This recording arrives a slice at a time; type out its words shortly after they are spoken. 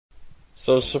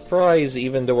So surprise,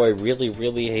 even though I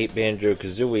really hate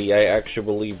Banjo-Kazooie, I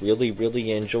actually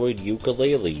really enjoyed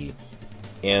Yooka-Laylee.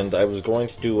 And I was going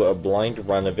to do a blind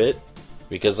run of it,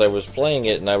 because I was playing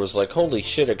it and I was like, holy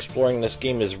shit, exploring this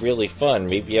game is really fun,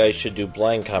 maybe I should do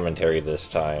blind commentary this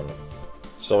time.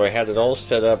 So I had it all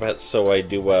set up so I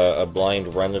do a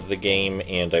blind run of the game,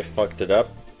 and I fucked it up,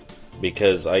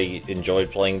 because I enjoyed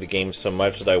playing the game so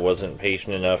much that I wasn't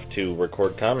patient enough to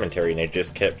record commentary, and I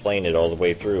just kept playing it all the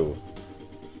way through.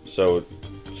 So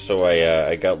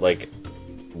I got like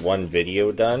one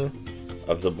video done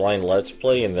of the blind Let's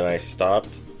Play, and then I stopped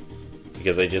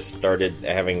because I just started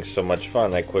having so much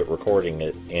fun I quit recording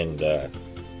it, and that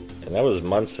was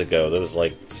months ago. That was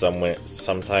like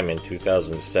sometime in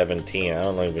 2017. I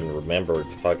don't even remember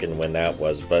fucking when that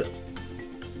was, but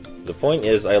the point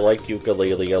is I liked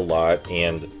Yooka-Laylee a lot,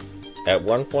 and at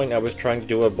one point I was trying to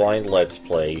do a blind Let's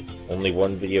Play. Only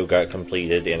one video got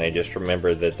completed, and I just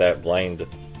remembered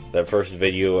that first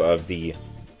video of the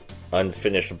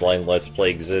unfinished blind Let's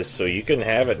Play exists, so you can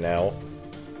have it now.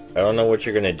 I don't know what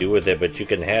you're gonna do with it, but you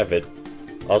can have it.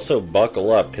 Also,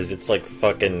 buckle up, because it's like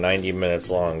fucking 90 minutes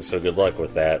long, so good luck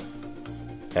with that.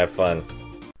 Have fun.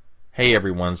 Hey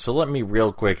everyone, so let me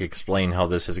real quick explain how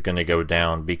this is gonna go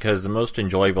down, because the most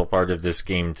enjoyable part of this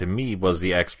game to me was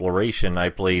the exploration. I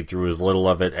played through as little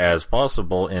of it as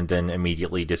possible, and then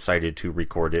immediately decided to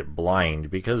record it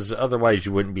blind, because otherwise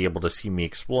you wouldn't be able to see me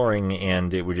exploring,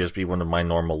 and it would just be one of my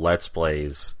normal Let's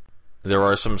Plays. There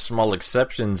are some small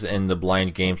exceptions in the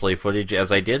blind gameplay footage,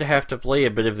 as I did have to play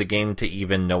a bit of the game to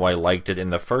even know I liked it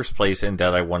in the first place and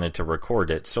that I wanted to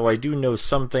record it, so I do know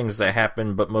some things that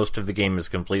happen, but most of the game is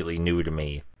completely new to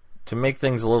me. To make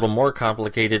things a little more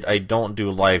complicated, I don't do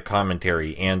live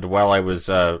commentary, and while I was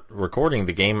recording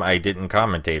the game, I didn't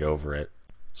commentate over it.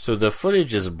 So the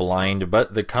footage is blind,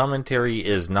 but the commentary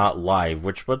is not live,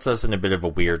 which puts us in a bit of a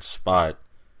weird spot.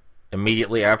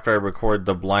 Immediately after I record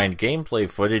the blind gameplay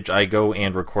footage, I go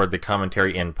and record the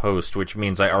commentary in post, which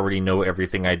means I already know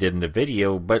everything I did in the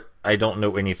video, but I don't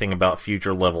know anything about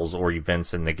future levels or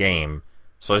events in the game.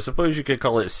 So I suppose you could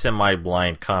call it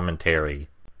semi-blind commentary.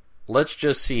 Let's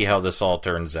just see how this all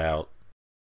turns out.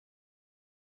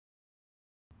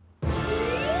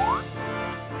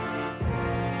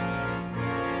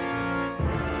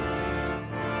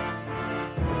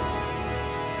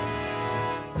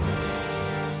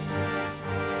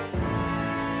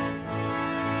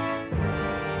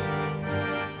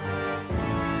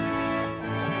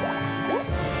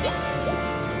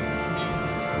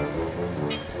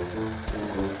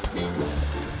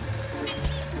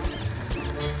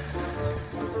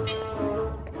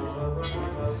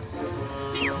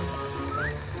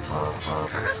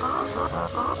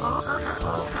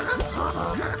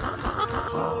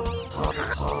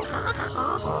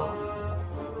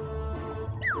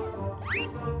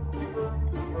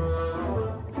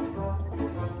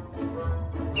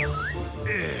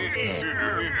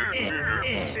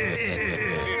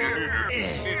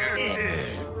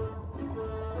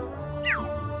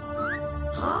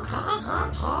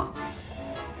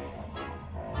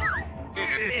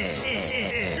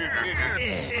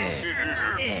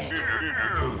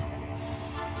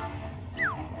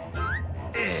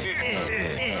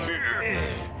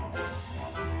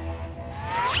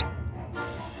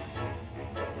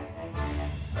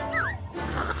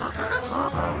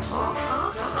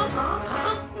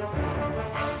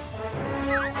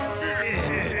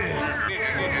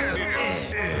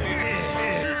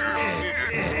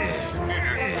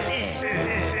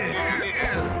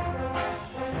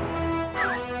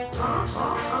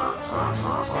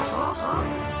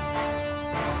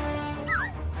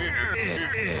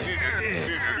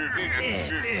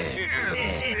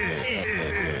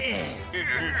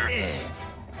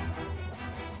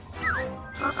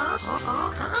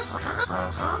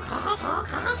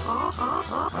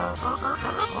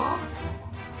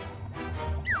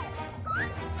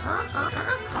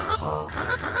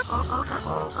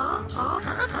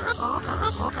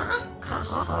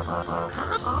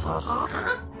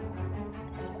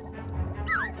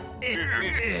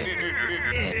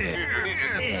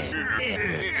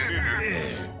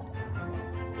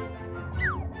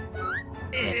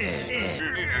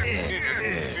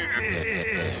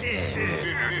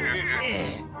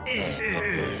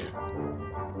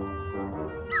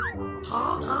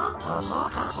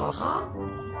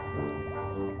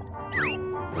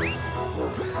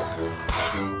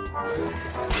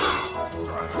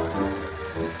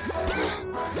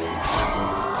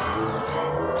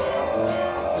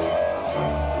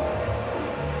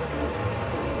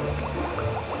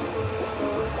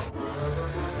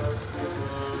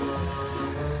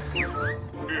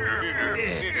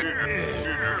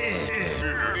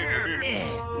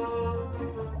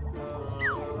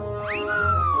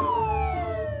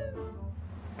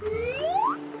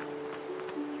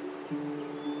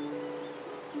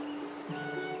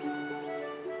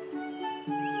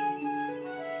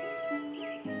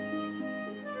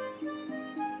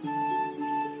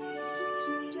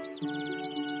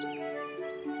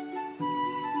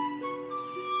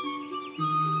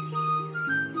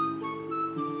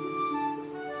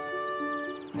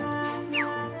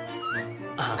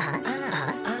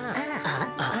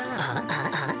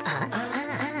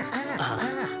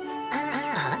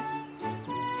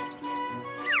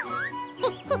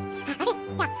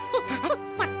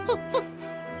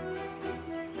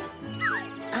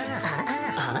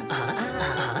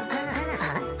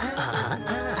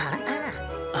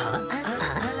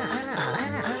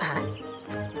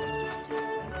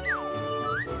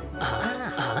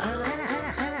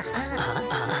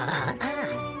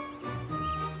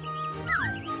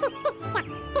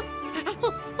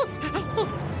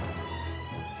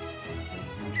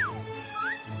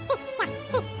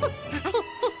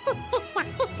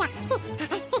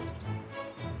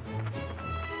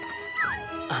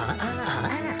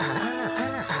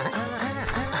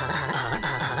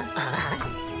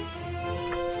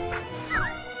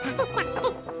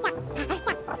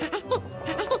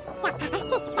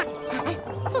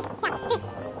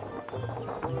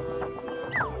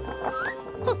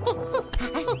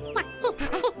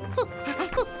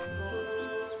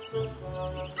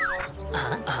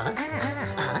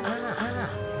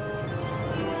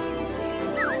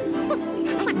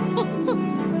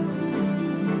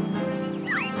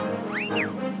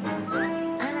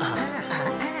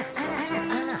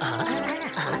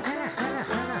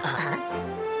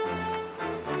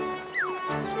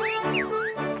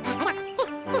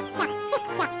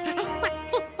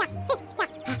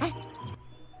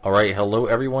 Alright, hello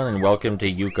everyone and welcome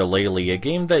to Yooka-Laylee, a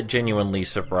game that genuinely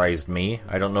surprised me.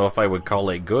 I don't know if I would call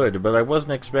it good, but I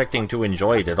wasn't expecting to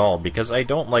enjoy it at all, because I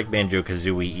don't like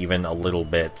Banjo-Kazooie even a little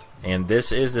bit. And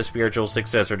this is the spiritual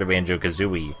successor to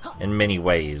Banjo-Kazooie, in many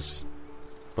ways.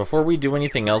 Before we do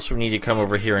anything else, we need to come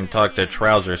over here and talk to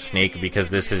Trouser Snake, because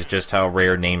this is just how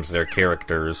Rare names their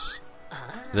characters.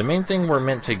 The main thing we're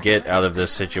meant to get out of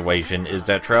this situation is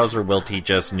that Trouser will teach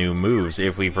us new moves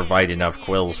if we provide enough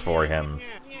quills for him.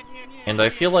 And I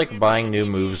feel like buying new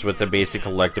moves with the basic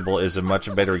collectible is a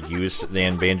much better use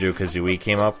than Banjo-Kazooie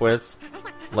came up with.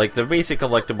 Like, the basic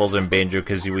collectibles in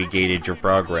Banjo-Kazooie gated your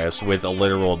progress with a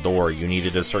literal door. You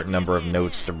needed a certain number of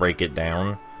notes to break it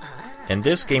down. In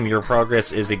this game, your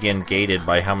progress is again gated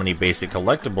by how many basic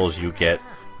collectibles you get,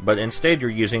 but instead you're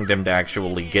using them to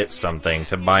actually get something,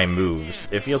 to buy moves.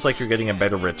 It feels like you're getting a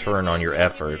better return on your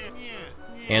effort.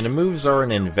 And moves are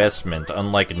an investment,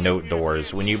 unlike note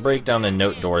doors. When you break down a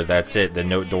note door, that's it, the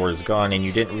note door is gone and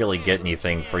you didn't really get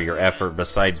anything for your effort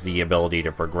besides the ability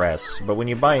to progress. But when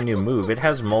you buy a new move, it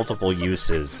has multiple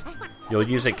uses. You'll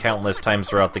use it countless times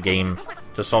throughout the game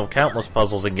to solve countless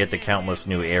puzzles and get to countless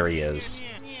new areas.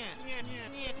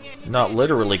 Not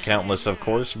literally countless, of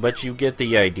course, but you get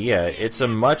the idea. It's a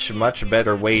much, much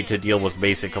better way to deal with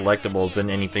basic collectibles than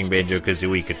anything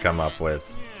Banjo-Kazooie could come up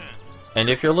with. And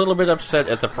if you're a little bit upset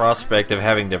at the prospect of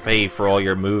having to pay for all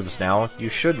your moves now, you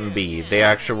shouldn't be. They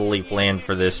actually planned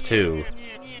for this too.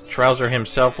 Trouser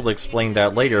himself will explain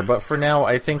that later, but for now,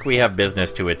 I think we have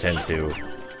business to attend to.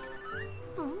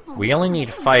 We only need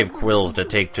 5 quills to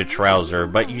take to Trouser,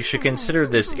 but you should consider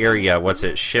this area,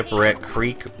 Shipwreck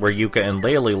Creek, where Yooka and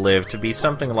Laylee live, to be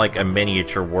something like a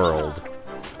miniature world.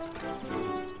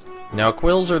 Now,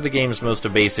 quills are the game's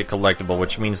most basic collectible,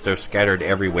 which means they're scattered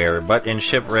everywhere, but in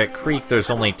Shipwreck Creek there's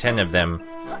only 10 of them,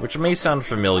 which may sound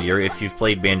familiar. If you've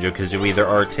played Banjo-Kazooie, there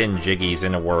are 10 Jiggies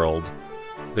in a world.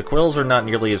 The quills are not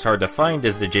nearly as hard to find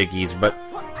as the Jiggies, but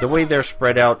the way they're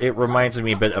spread out, it reminds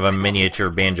me a bit of a miniature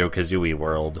Banjo-Kazooie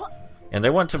world. And I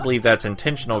want to believe that's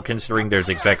intentional, considering there's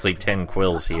exactly 10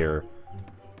 quills here.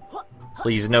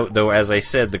 Please note, though, as I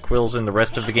said, the quills in the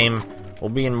rest of the game will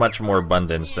be in much more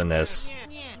abundance than this.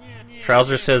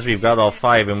 Trouser says we've got all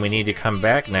 5 and we need to come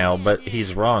back now, but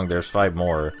he's wrong, there's 5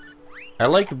 more. I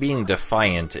like being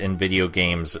defiant in video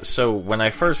games, so when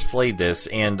I first played this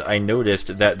and I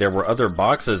noticed that there were other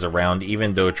boxes around,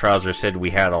 even though Trouser said we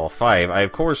had all 5, I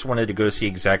of course wanted to go see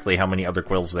exactly how many other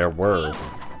quills there were.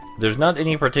 There's not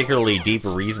any particularly deep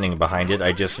reasoning behind it,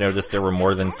 I just noticed there were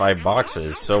more than 5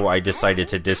 boxes, so I decided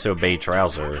to disobey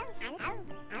Trouser.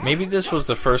 Maybe this was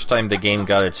the first time the game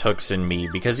got its hooks in me,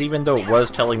 because even though it was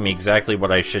telling me exactly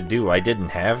what I should do, I didn't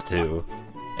have to.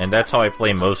 And that's how I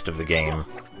play most of the game.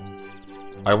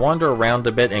 I wander around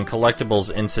a bit and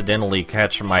collectibles incidentally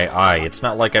catch my eye. It's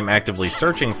not like I'm actively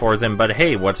searching for them, but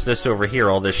hey, what's this over here?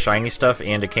 All this shiny stuff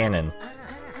and a cannon.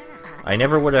 I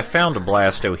never would have found a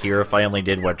Blasto here if I only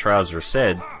did what Trouser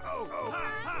said.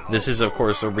 This is of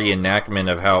course a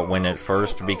reenactment of how it went at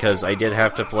first, because I did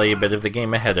have to play a bit of the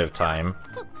game ahead of time.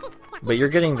 But you're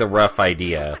getting the rough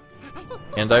idea.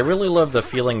 And I really love the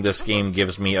feeling this game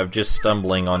gives me of just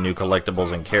stumbling on new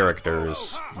collectibles and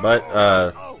characters. But,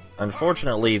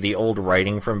 unfortunately, the old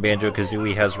writing from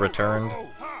Banjo-Kazooie has returned,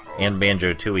 and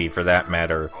Banjo-Tooie for that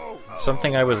matter.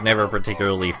 something I was never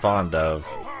particularly fond of.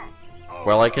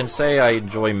 While I can say I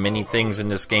enjoy many things in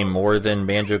this game more than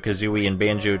Banjo-Kazooie and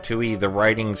Banjo-Tooie, the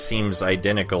writing seems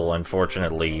identical,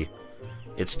 unfortunately.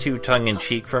 It's too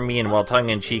tongue-in-cheek for me, and while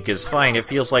tongue-in-cheek is fine, it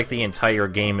feels like the entire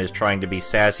game is trying to be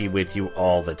sassy with you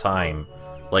all the time.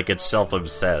 Like it's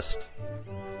self-obsessed.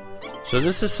 So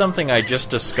this is something I just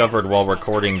discovered while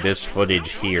recording this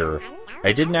footage here.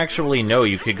 I didn't actually know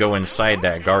you could go inside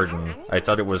that garden. I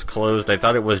thought it was closed, I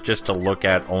thought it was just to look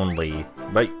at only.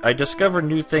 But I discover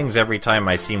new things every time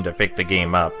I seem to pick the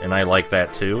game up, and I like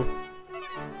that too.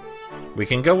 We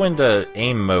can go into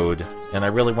aim mode, and I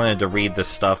really wanted to read the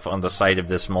stuff on the side of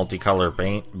this multicolor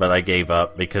paint, but I gave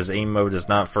up, because aim mode is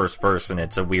not first person,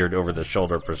 it's a weird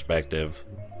over-the-shoulder perspective.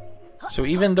 So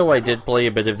even though I did play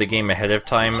a bit of the game ahead of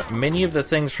time, many of the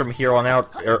things from here on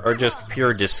out are just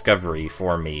pure discovery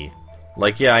for me.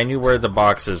 Like, yeah, I knew where the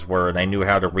boxes were, and I knew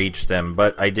how to reach them,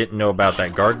 but I didn't know about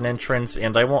that garden entrance,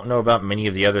 and I won't know about many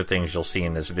of the other things you'll see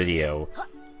in this video.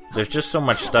 There's just so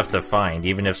much stuff to find,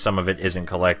 even if some of it isn't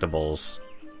collectibles.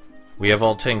 We have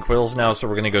all 10 quills now, so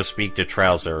we're gonna go speak to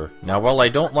Trowser. Now, while I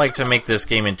don't like to make this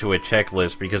game into a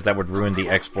checklist because that would ruin the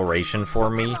exploration for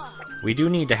me, we do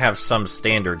need to have some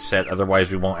standard set,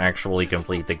 otherwise we won't actually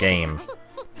complete the game.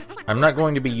 I'm not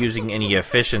going to be using any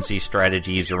efficiency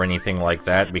strategies or anything like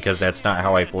that, because that's not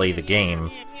how I play the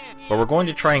game. But we're going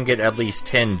to try and get at least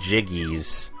 10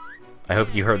 jiggies. I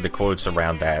hope you heard the quotes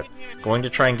around that. Going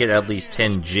to try and get at least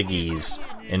 10 jiggies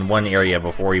in one area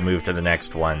before we move to the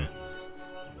next one.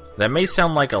 That may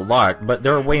sound like a lot, but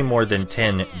there are way more than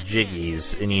 10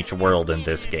 jiggies in each world in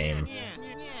this game.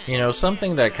 You know,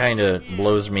 something that kinda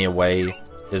blows me away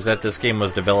is that this game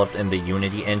was developed in the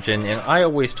Unity engine, and I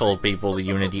always told people the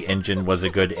Unity engine was a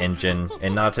good engine,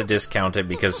 and not to discount it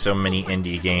because so many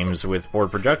indie games with poor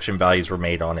production values were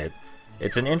made on it.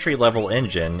 It's an entry-level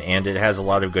engine, and it has a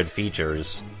lot of good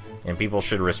features, and people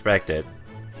should respect it.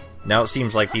 Now it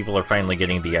seems like people are finally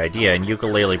getting the idea, and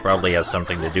Yooka-Laylee probably has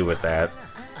something to do with that.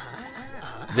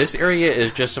 This area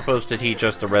is just supposed to teach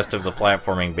us the rest of the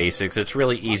platforming basics. It's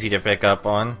really easy to pick up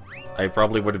on. I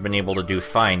probably would have been able to do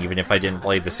fine even if I didn't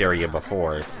play this area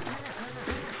before.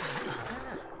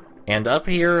 And up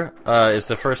here is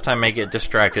the first time I get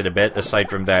distracted a bit, aside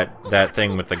from that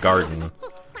thing with the garden.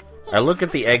 I look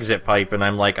at the exit pipe and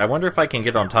I'm like, I wonder if I can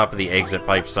get on top of the exit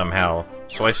pipe somehow.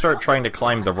 So I start trying to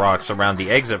climb the rocks around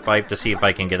the exit pipe to see if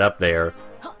I can get up there.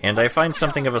 And I find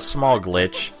something of a small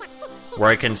glitch, where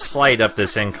I can slide up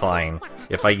this incline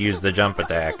if I use the jump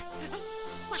attack.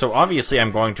 So obviously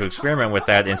I'm going to experiment with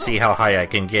that and see how high I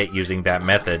can get using that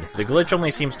method. The glitch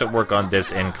only seems to work on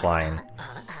this incline.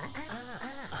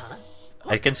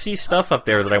 I can see stuff up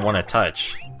there that I want to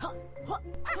touch.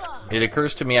 It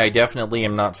occurs to me I definitely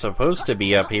am not supposed to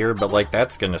be up here, but like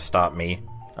that's gonna stop me.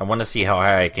 I want to see how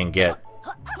high I can get.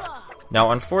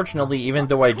 Now unfortunately, even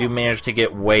though I do manage to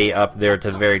get way up there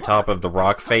to the very top of the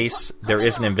rock face, there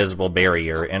is an invisible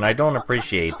barrier, and I don't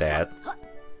appreciate that.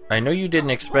 I know you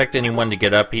didn't expect anyone to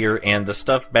get up here, and the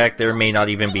stuff back there may not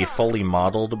even be fully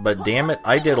modeled, but damn it,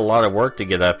 I did a lot of work to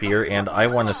get up here, and I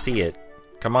want to see it.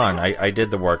 Come on, I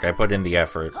did the work, I put in the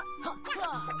effort.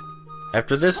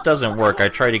 After this doesn't work, I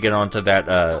try to get onto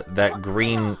that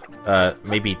green,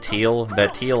 maybe teal,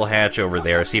 that teal hatch over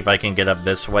there, see if I can get up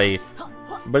this way,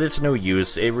 but it's no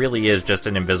use, it really is just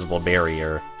an invisible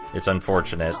barrier. It's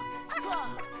unfortunate.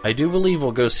 I do believe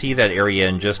we'll go see that area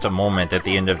in just a moment at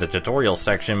the end of the tutorial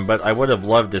section, but I would have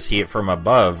loved to see it from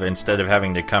above instead of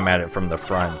having to come at it from the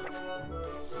front.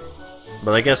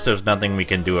 But I guess there's nothing we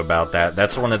can do about that.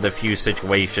 That's one of the few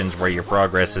situations where your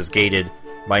progress is gated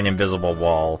by an invisible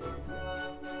wall.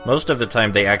 Most of the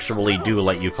time they actually do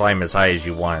let you climb as high as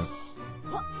you want.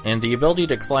 And the ability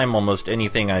to climb almost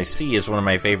anything I see is one of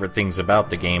my favorite things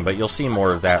about the game, but you'll see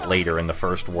more of that later in the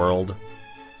first world.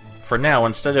 For now,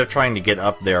 instead of trying to get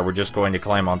up there, we're just going to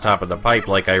climb on top of the pipe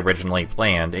like I originally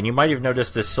planned, and you might have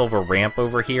noticed this silver ramp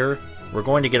over here. We're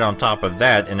going to get on top of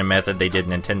that in a method they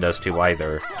didn't intend us to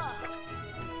either.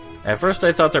 At first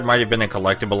I thought there might have been a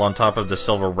collectible on top of the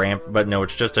silver ramp, but no,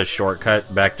 it's just a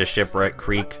shortcut back to Shipwreck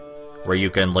Creek, where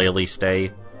Yooka-Laylee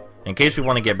stay, in case we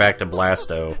want to get back to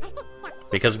Blasto.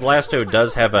 Because Blasto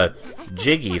does have a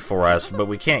Jiggy for us, but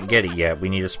we can't get it yet. We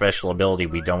need a special ability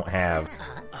we don't have.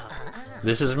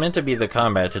 This is meant to be the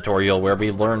combat tutorial where we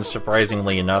learn,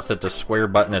 surprisingly enough, that the square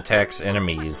button attacks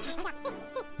enemies.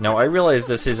 Now, I realize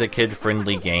this is a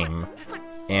kid-friendly game,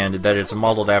 and that it's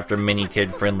modeled after many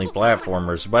kid-friendly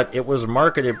platformers, but it was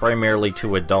marketed primarily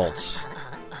to adults.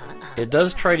 It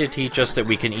does try to teach us that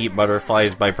we can eat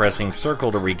butterflies by pressing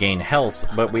circle to regain health,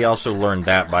 but we also learned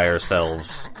that by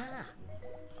ourselves.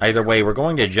 Either way, we're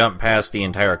going to jump past the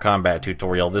entire combat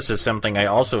tutorial. This is something I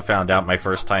also found out my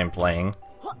first time playing.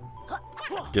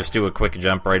 Just do a quick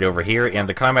jump right over here, and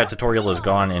the combat tutorial is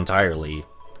gone entirely.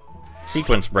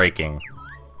 Sequence breaking.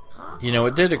 You know,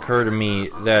 it did occur to me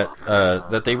that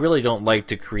that they really don't like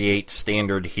to create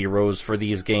standard heroes for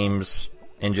these games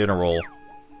in general.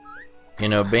 You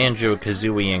know,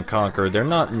 Banjo-Kazooie and Conker, they're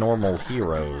not normal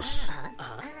heroes.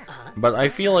 But I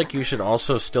feel like you should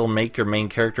also still make your main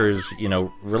characters, you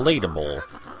know, relatable.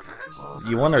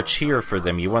 You want to cheer for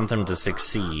them, you want them to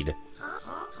succeed.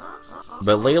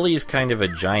 But Laylee's kind of a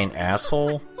giant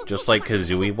asshole, just like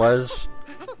Kazooie was.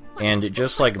 And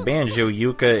just like Banjo,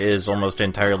 Yooka is almost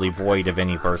entirely void of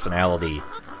any personality.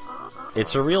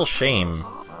 It's a real shame.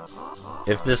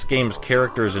 If this game's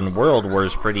characters and world were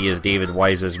as pretty as David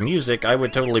Wise's music, I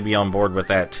would totally be on board with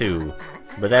that too.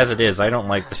 But as it is, I don't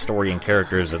like the story and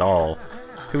characters at all.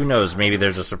 Who knows, maybe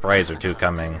there's a surprise or two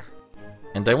coming.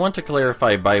 And I want to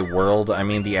clarify, by world, I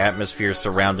mean the atmosphere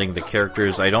surrounding the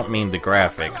characters. I don't mean the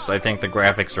graphics. I think the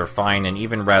graphics are fine and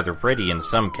even rather pretty in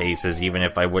some cases, even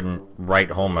if I wouldn't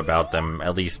write home about them,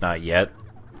 at least not yet.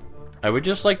 I would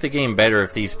just like the game better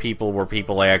if these people were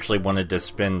people I actually wanted to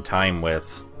spend time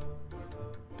with.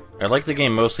 I like the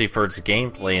game mostly for its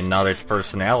gameplay and not its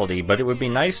personality, but it would be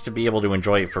nice to be able to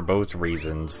enjoy it for both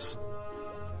reasons.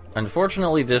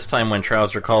 Unfortunately, this time when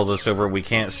Trowser calls us over, we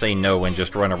can't say no and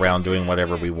just run around doing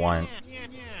whatever we want.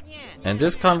 In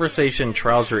this conversation,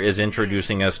 Trowser is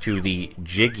introducing us to the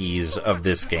Jiggies of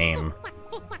this game.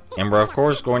 And we're of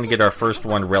course going to get our first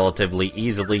one relatively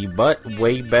easily, but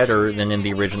way better than in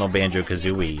the original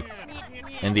Banjo-Kazooie.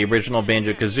 In the original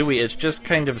Banjo-Kazooie, it's just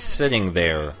kind of sitting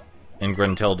there in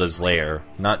Gruntilda's lair,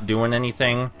 not doing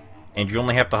anything, and you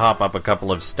only have to hop up a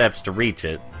couple of steps to reach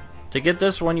it. To get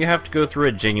this one, you have to go through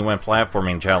a genuine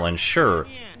platforming challenge. Sure,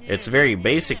 it's very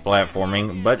basic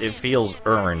platforming, but it feels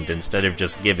earned instead of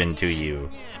just given to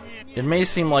you. It may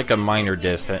seem like a minor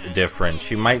difference.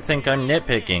 You might think I'm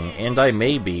nitpicking, and I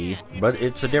may be, but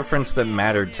it's a difference that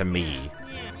mattered to me.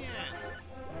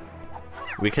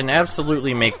 We can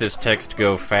absolutely make this text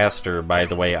go faster, by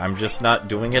the way. I'm just not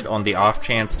doing it on the off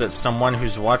chance that someone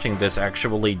who's watching this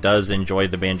actually does enjoy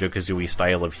the Banjo-Kazooie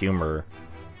style of humor.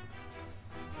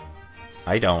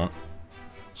 I don't.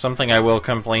 Something I will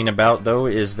complain about, though,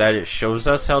 is that it shows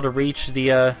us how to reach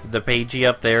the pagey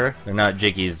up there. They're not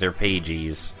jiggies, they're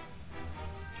pageys.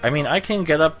 I mean, I can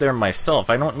get up there myself.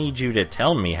 I don't need you to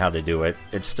tell me how to do it.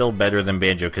 It's still better than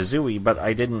Banjo-Kazooie, but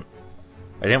I didn't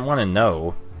want to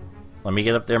know. Let me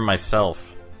get up there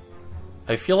myself.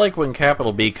 I feel like when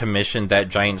Capital B commissioned that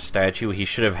giant statue, he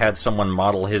should have had someone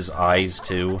model his eyes,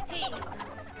 too.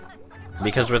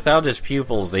 Because without his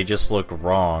pupils, they just look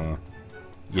wrong.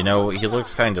 You know, he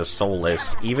looks kind of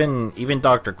soulless. Even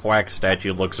Dr. Quack's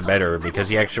statue looks better because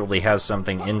he actually has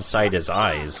something inside his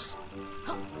eyes.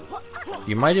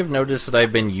 You might have noticed that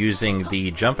I've been using the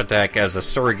jump attack as a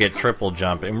surrogate triple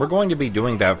jump, and we're going to be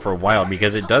doing that for a while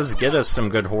because it does get us some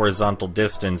good horizontal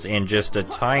distance and just a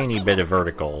tiny bit of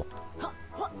vertical.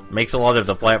 Makes a lot of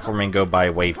the platforming go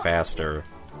by way faster.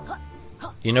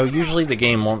 You know, usually the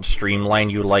game won't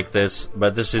streamline you like this,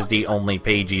 but this is the only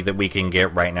pagey that we can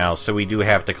get right now, so we do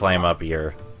have to climb up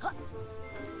here.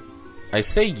 I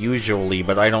say usually,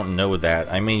 but I don't know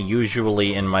that. I mean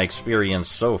usually in my experience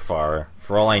so far.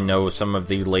 For all I know, some of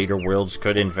the later worlds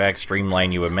could in fact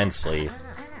streamline you immensely.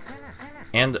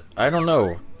 And, I don't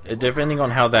know, depending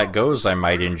on how that goes, I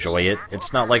might enjoy it.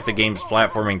 It's not like the game's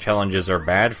platforming challenges are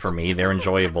bad for me, they're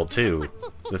enjoyable too.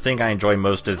 The thing I enjoy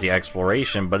most is the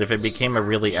exploration, but if it became a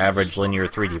really average linear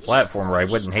 3D platformer, I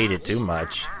wouldn't hate it too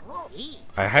much.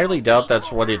 I highly doubt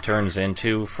that's what it turns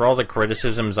into. For all the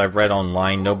criticisms I've read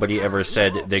online, nobody ever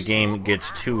said the game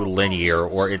gets too linear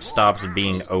or it stops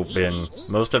being open.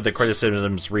 Most of the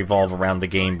criticisms revolve around the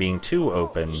game being too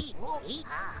open.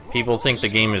 People think the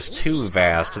game is too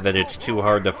vast, that it's too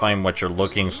hard to find what you're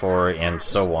looking for, and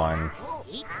so on.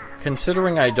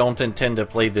 Considering I don't intend to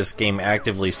play this game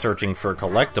actively searching for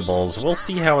collectibles, we'll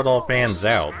see how it all pans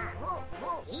out.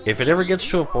 If it ever gets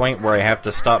to a point where I have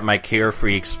to stop my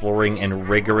carefree exploring and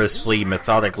rigorously,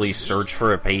 methodically search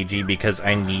for a pagey because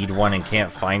I need one and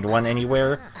can't find one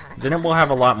anywhere, then it will have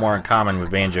a lot more in common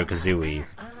with Banjo-Kazooie.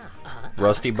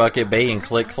 Rusty Bucket Bay and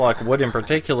Click Clock Wood in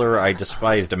particular I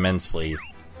despised immensely.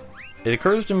 It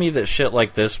occurs to me that shit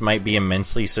like this might be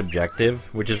immensely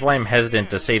subjective, which is why I'm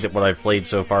hesitant to say that what I've played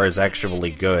so far is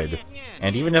actually good.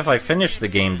 And even if I finish the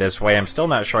game this way, I'm still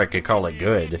not sure I could call it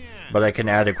good, but I can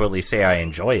adequately say I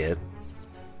enjoy it.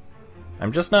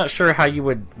 I'm just not sure how you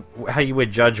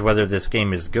would judge whether this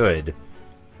game is good.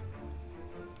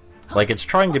 Like, it's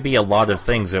trying to be a lot of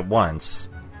things at once.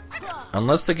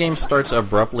 Unless the game starts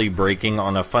abruptly breaking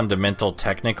on a fundamental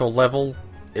technical level,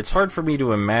 it's hard for me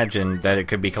to imagine that it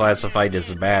could be classified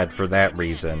as bad for that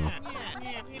reason.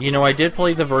 You know, I did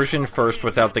play the version first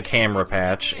without the camera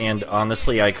patch, and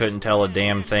honestly I couldn't tell a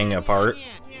damn thing apart.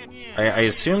 I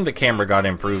assume the camera got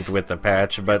improved with the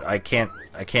patch, but I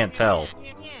can't tell.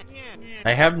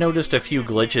 I have noticed a few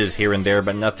glitches here and there,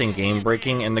 but nothing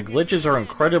game-breaking, and the glitches are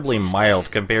incredibly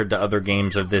mild compared to other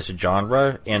games of this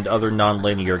genre, and other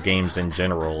non-linear games in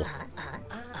general.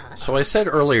 So I said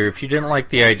earlier, if you didn't like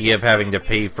the idea of having to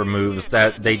pay for moves,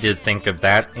 that they did think of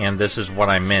that, and this is what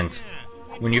I meant.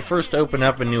 When you first open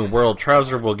up a new world,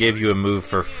 Trouser will give you a move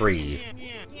for free.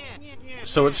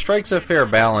 So it strikes a fair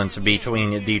balance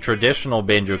between the traditional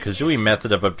Banjo-Kazooie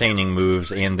method of obtaining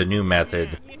moves and the new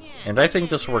method, and I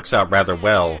think this works out rather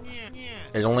well.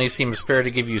 It only seems fair to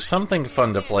give you something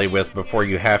fun to play with before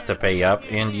you have to pay up,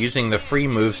 and using the free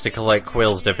moves to collect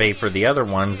quills to pay for the other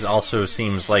ones also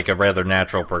seems like a rather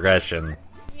natural progression.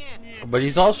 But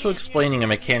he's also explaining a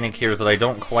mechanic here that I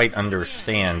don't quite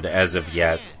understand as of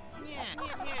yet.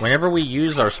 Whenever we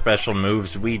use our special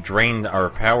moves, we drain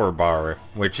our power bar,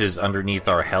 which is underneath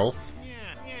our health.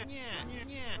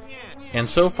 And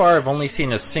so far I've only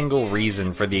seen a single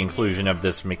reason for the inclusion of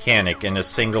this mechanic in a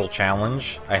single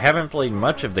challenge. I haven't played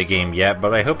much of the game yet,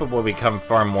 but I hope it will become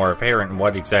far more apparent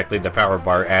what exactly the power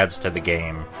bar adds to the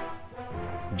game.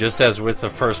 Just as with the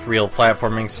first real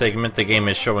platforming segment, the game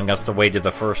is showing us the way to the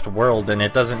first world, and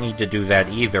it doesn't need to do that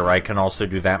either. I can also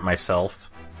do that myself.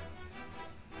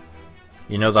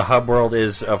 You know, the hub world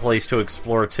is a place to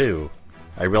explore too.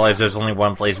 I realize there's only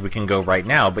one place we can go right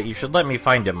now, but you should let me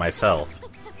find it myself.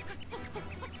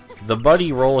 The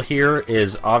buddy roll here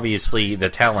is obviously the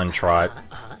Talon Trot.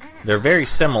 They're very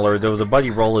similar, though the buddy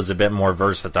roll is a bit more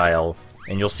versatile,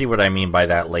 and you'll see what I mean by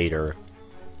that later.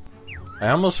 I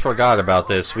almost forgot about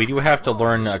this. We do have to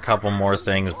learn a couple more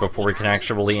things before we can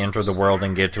actually enter the world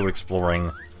and get to exploring.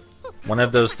 One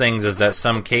of those things is that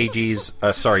some pages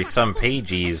are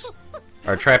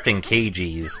trapped in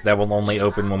cages that will only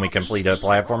open when we complete a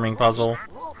platforming puzzle.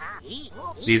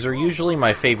 These are usually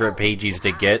my favorite pages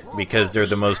to get because they're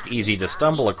the most easy to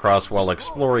stumble across while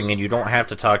exploring, and you don't have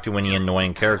to talk to any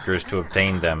annoying characters to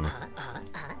obtain them.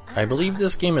 I believe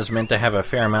this game is meant to have a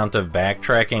fair amount of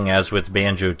backtracking, as with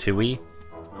Banjo-Tooie.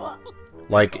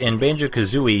 Like, in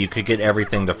Banjo-Kazooie, you could get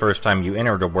everything the first time you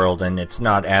entered a world, and it's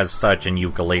not as such in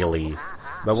Yooka-Laylee.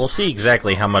 But we'll see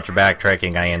exactly how much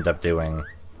backtracking I end up doing.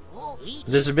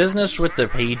 This business with the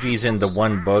pages in the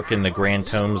one book and the Grand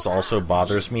Tomes also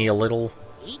bothers me a little.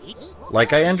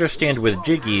 Like, I understand with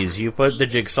Jiggies, you put the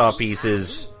jigsaw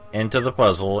pieces into the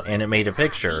puzzle and it made a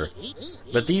picture.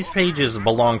 But these pages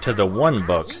belong to the one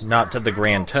book, not to the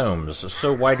Grand Tomes,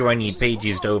 so why do I need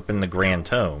pages to open the Grand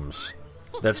Tomes?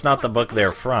 That's not the book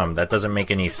they're from. That doesn't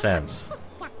make any sense.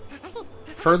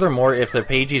 Furthermore, if the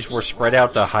pages were spread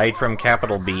out to hide from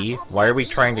Capital B, why are we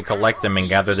trying to collect them and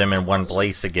gather them in one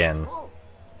place again?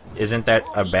 Isn't that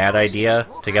a bad idea,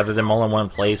 to gather them all in one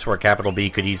place where Capital B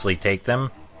could easily take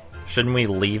them? Shouldn't we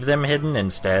leave them hidden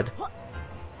instead?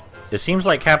 It seems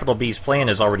like Capital B's plan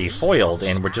is already foiled,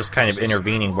 and we're just kind of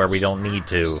intervening where we don't need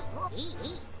to.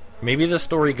 Maybe the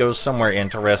story goes somewhere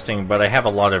interesting, but I have a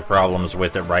lot of problems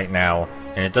with it right now,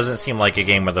 and it doesn't seem like a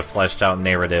game with a fleshed out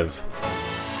narrative.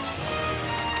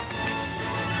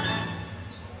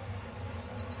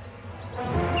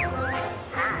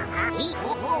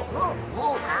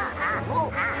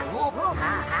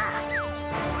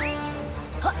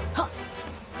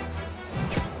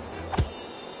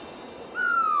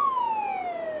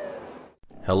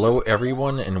 Hello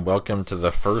everyone, and welcome to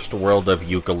the first world of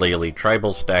Yooka-Laylee,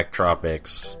 Tribal Stack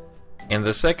Tropics. And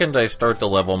the second I start the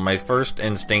level, my first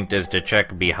instinct is to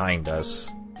check behind us.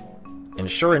 And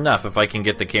sure enough, if I can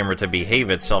get the camera to behave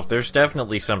itself, there's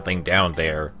definitely something down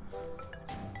there.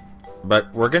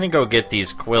 But we're gonna go get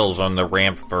these quills on the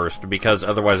ramp first, because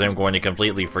otherwise I'm going to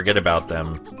completely forget about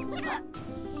them.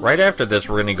 Right after this,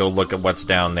 we're gonna go look at what's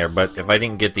down there, but if I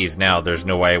didn't get these now, there's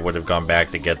no way I would have gone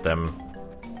back to get them.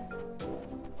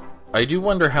 I do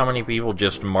wonder how many people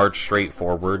just march straight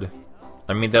forward.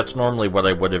 I mean, that's normally what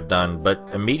I would have done, but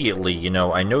immediately, you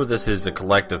know, I know this is a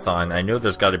collectathon, I know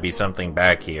there's gotta be something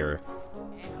back here.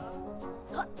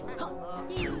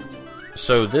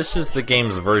 So this is the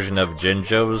game's version of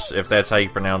Jinjos, if that's how you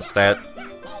pronounce that.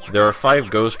 There are 5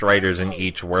 Ghost Riders in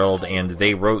each world, and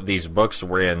they wrote these books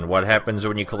wherein what happens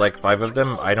when you collect 5 of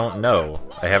them, I don't know.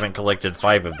 I haven't collected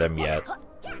 5 of them yet.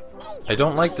 I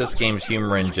don't like this game's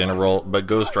humor in general, but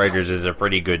Ghost Riders is a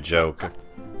pretty good joke.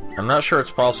 I'm not sure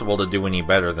it's possible to do any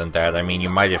better than that. I mean, you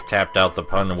might have tapped out the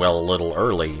pun well a little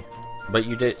early, but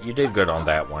you did good on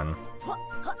that one.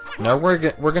 Now we're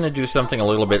gonna do something a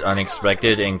little bit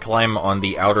unexpected and climb on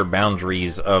the outer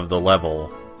boundaries of the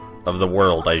level. Of the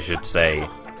world, I should say.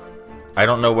 I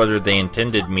don't know whether they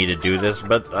intended me to do this,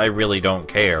 but I really don't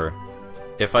care.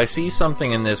 If I see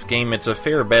something in this game, it's a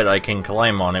fair bet I can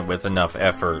climb on it with enough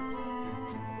effort.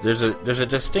 There's a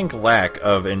distinct lack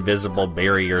of invisible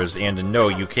barriers, and no,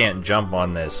 you can't jump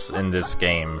on this in this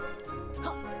game.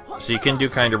 So you can do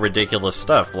kind of ridiculous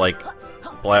stuff, like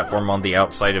platform on the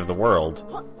outside of the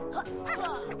world.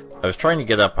 I was trying to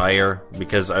get up higher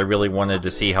because I really wanted to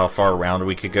see how far around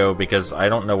we could go, because I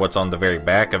don't know what's on the very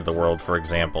back of the world, for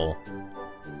example.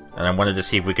 And I wanted to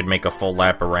see if we could make a full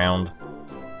lap around.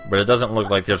 But it doesn't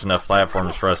look like there's enough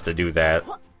platforms for us to do that.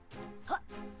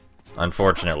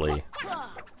 Unfortunately.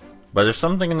 But if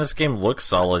something in this game looks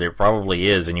solid, it probably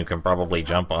is, and you can probably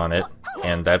jump on it.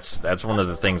 And that's one of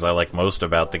the things I like most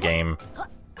about the game.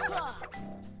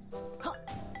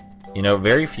 You know,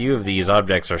 very few of these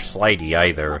objects are slidey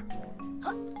either.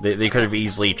 They could have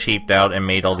easily cheaped out and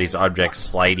made all these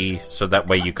objects slidey, so that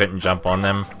way you couldn't jump on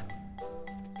them.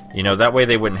 You know, that way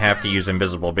they wouldn't have to use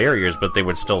invisible barriers, but they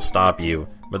would still stop you.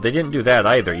 But they didn't do that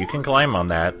either. You can climb on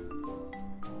that.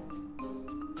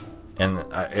 And,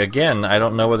 again, I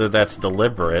don't know whether that's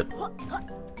deliberate,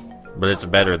 but it's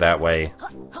better that way.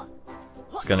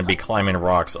 It's gonna be climbing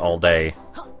rocks all day.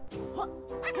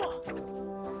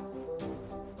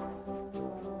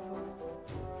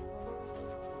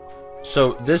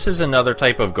 So, this is another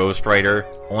type of Ghost Rider.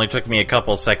 Only took me a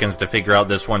couple seconds to figure out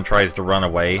this one tries to run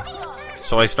away.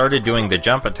 So I started doing the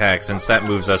jump attack, since that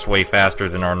moves us way faster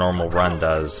than our normal run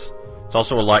does. It's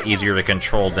also a lot easier to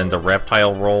control than the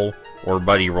reptile roll, or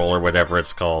buddy roll, or whatever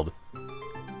it's called.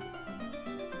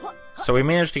 So we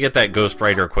managed to get that Ghost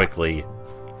Rider quickly.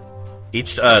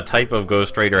 Each type of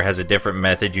Ghost Rider has a different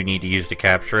method you need to use to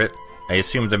capture it. I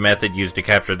assume the method used to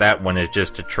capture that one is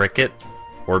just to trick it,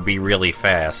 or be really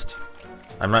fast.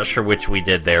 I'm not sure which we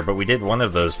did there, but we did one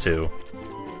of those two.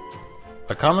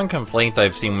 A common complaint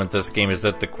I've seen with this game is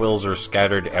that the quills are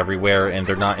scattered everywhere, and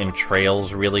they're not in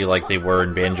trails really like they were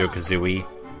in Banjo-Kazooie.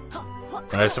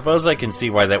 And I suppose I can see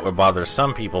why that would bother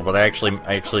some people, but I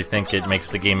actually think it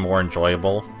makes the game more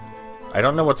enjoyable. I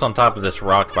don't know what's on top of this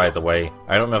rock, by the way.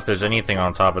 I don't know if there's anything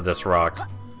on top of this rock.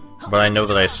 But I know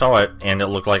that I saw it, and it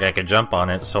looked like I could jump on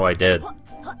it, so I did.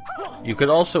 You could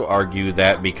also argue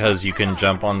that because you can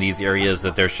jump on these areas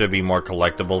that there should be more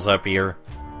collectibles up here.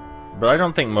 But I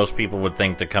don't think most people would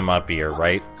think to come up here,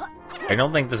 right? I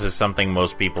don't think this is something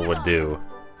most people would do.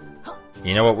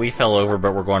 You know what, we fell over,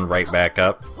 but we're going right back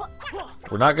up.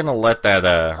 We're not gonna let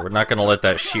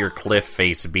that sheer cliff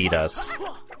face beat us.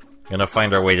 Gonna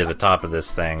find our way to the top of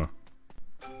this thing.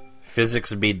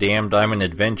 Physics be damned, I'm an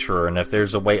adventurer, and if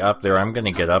there's a way up there, I'm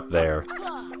gonna get up there.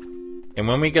 And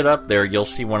when we get up there, you'll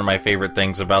see one of my favorite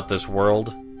things about this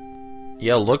world.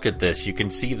 Yeah, look at this. You can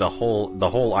see the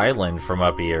whole island from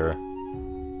up here.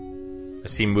 I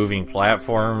see moving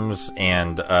platforms,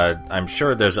 and I'm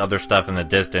sure there's other stuff in the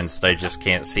distance that I just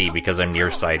can't see because I'm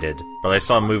nearsighted. But I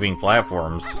saw moving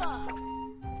platforms.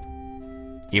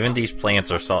 Even these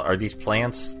plants are these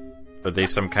plants? Or are they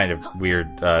some kind of weird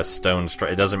stone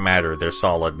it doesn't matter. They're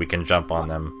solid. We can jump on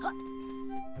them.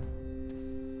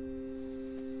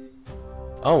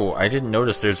 Oh, I didn't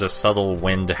notice there's a subtle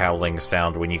wind howling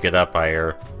sound when you get up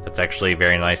higher. That's actually a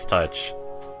very nice touch.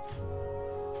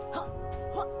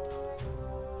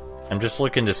 I'm just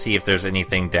looking to see if there's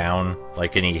anything down,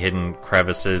 like any hidden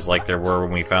crevices like there were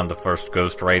when we found the first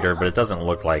Ghost Rider, but it doesn't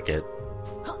look like it.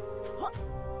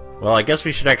 Well, I guess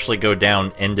we should actually go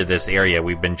down into this area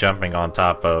we've been jumping on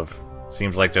top of.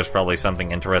 Seems like there's probably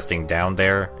something interesting down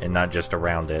there, and not just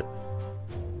around it.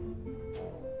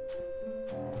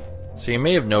 So you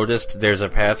may have noticed there's a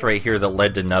path right here that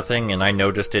led to nothing, and I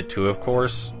noticed it too, of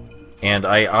course. And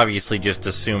I obviously just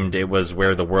assumed it was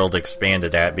where the world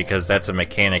expanded at, because that's a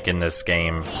mechanic in this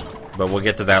game. But we'll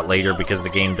get to that later, because the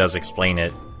game does explain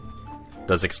it.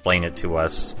 Does explain it to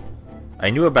us. I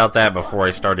knew about that before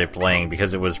I started playing,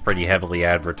 because it was pretty heavily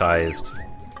advertised.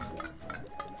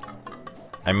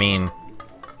 I mean,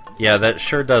 yeah, that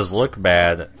sure does look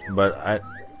bad, but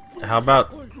how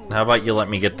about you let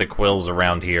me get the quills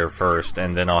around here first,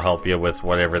 and then I'll help you with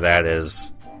whatever that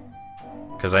is.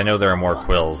 Because I know there are more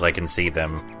quills, I can see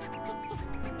them.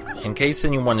 In case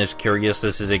anyone is curious,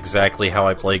 this is exactly how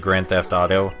I play Grand Theft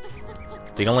Auto.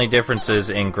 The only difference is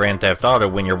in Grand Theft Auto,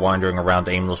 when you're wandering around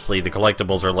aimlessly, the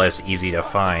collectibles are less easy to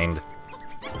find.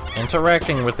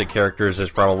 Interacting with the characters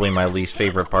is probably my least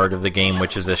favorite part of the game,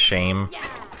 which is a shame.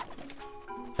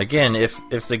 Again, if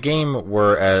the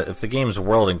game's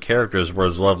world and characters were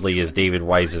as lovely as David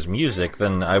Wise's music,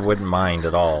 then I wouldn't mind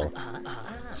at all.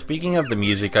 Speaking of the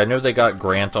music, I know they got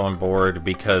Grant on board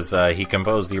because he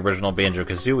composed the original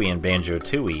Banjo-Kazooie and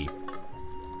Banjo-Tooie.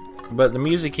 But the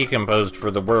music he composed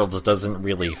for the worlds doesn't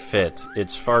really fit.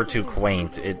 It's far too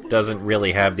quaint. It doesn't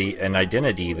really have an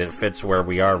identity that fits where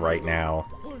we are right now.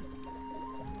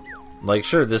 Like,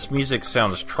 sure, this music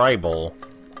sounds tribal,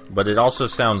 but it also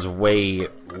sounds way,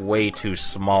 way too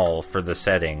small for the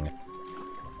setting.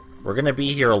 We're gonna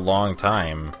be here a long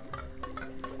time.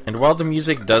 And while the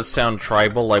music does sound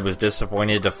tribal, I was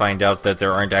disappointed to find out that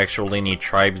there aren't actually any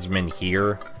tribesmen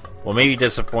here. Well, maybe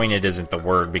disappointed isn't the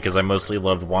word, because I mostly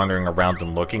loved wandering around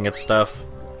and looking at stuff.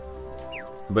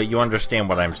 But you understand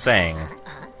what I'm saying.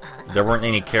 There weren't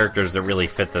any characters that really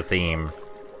fit the theme.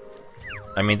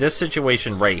 I mean, this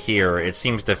situation right here, it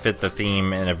seems to fit the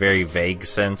theme in a very vague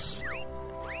sense.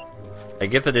 I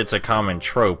get that it's a common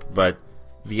trope, but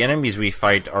the enemies we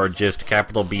fight are just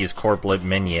capital B's corporate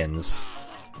minions.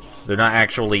 They're not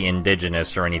actually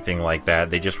indigenous or anything like that,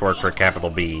 they just work for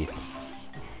capital B.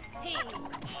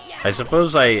 I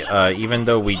suppose even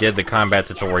though we did the combat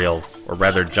tutorial, or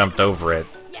rather jumped over it,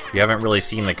 you haven't really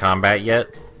seen the combat yet,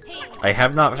 I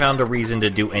have not found a reason to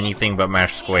do anything but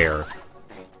mash square.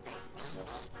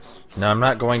 Now, I'm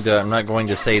not going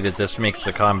to say that this makes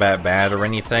the combat bad or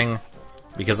anything,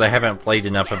 because I haven't played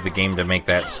enough of the game to make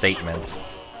that statement.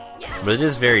 But it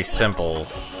is very simple.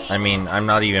 I mean, I'm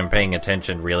not even paying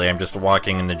attention, really. I'm just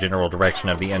walking in the general direction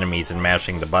of the enemies and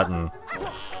mashing the button.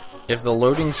 If the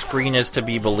loading screen is to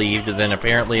be believed, then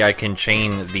apparently I can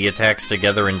chain the attacks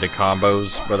together into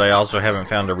combos, but I also haven't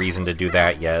found a reason to do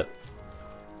that yet.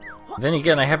 Then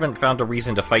again, I haven't found a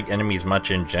reason to fight enemies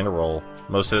much in general.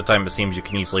 Most of the time it seems you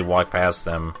can easily walk past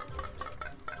them.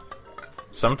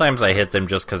 Sometimes I hit them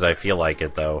just because I feel like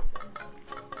it, though.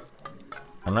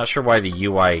 I'm not sure why the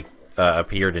UI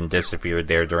appeared and disappeared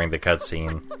there during the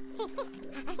cutscene.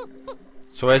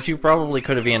 So as you probably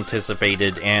could have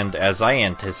anticipated, and as I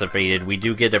anticipated, we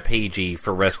do get a pagey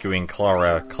for rescuing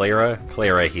Clara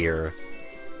here.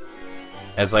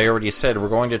 As I already said, we're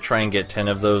going to try and get 10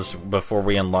 of those before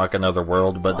we unlock another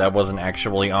world, but that wasn't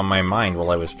actually on my mind while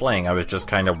I was playing. I was just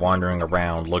kind of wandering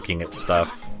around, looking at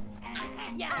stuff.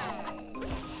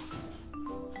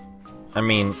 I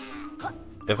mean,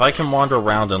 if I can wander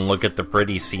around and look at the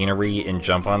pretty scenery and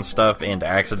jump on stuff and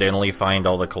accidentally find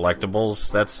all the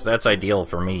collectibles, that's ideal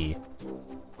for me.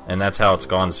 And that's how it's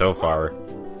gone so far.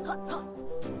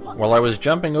 While I was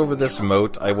jumping over this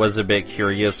moat, I was a bit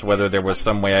curious whether there was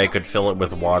some way I could fill it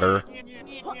with water.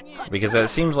 Because that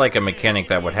seems like a mechanic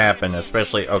that would happen,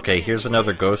 especially... Okay, here's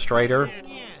another Ghost Rider.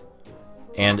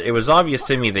 And it was obvious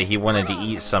to me that he wanted to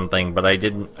eat something, but I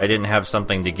didn't have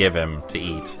something to give him to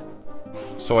eat.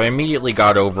 So I immediately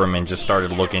got over him and just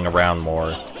started looking around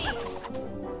more.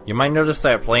 You might notice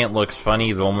that plant looks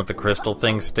funny, the one with the crystal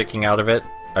thing sticking out of it.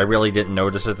 I really didn't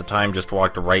notice at the time, just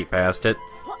walked right past it.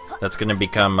 That's gonna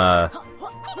become,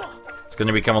 it's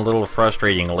gonna become a little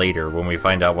frustrating later when we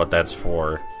find out what that's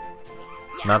for.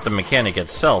 Not the mechanic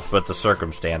itself, but the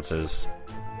circumstances.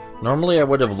 Normally I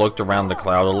would have looked around the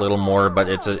cloud a little more, but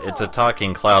it's a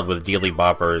talking cloud with dealy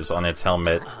boppers on its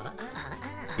helmet.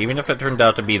 Even if it turned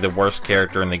out to be the worst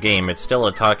character in the game, it's still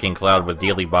a talking cloud with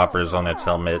dealy boppers on its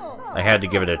helmet. I had to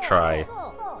give it a try.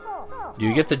 Do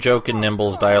you get the joke in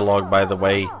Nimble's dialogue, by the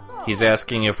way? He's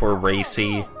asking if we're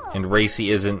racy, and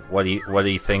racy isn't what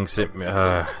he thinks it...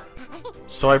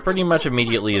 So I pretty much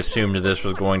immediately assumed this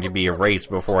was going to be a race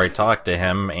before I talked to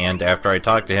him, and after I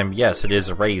talked to him, yes, it is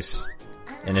a race.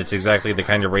 And it's exactly the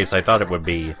kind of race I thought it would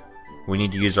be. We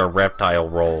need to use our reptile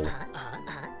roll.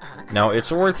 Now,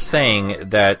 it's worth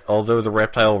saying that although the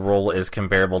reptile roll is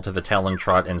comparable to the Talon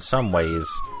Trot in some ways,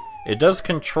 it does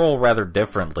control rather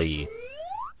differently.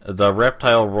 The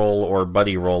reptile roll, or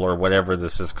buddy roll, or whatever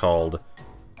this is called,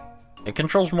 it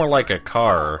controls more like a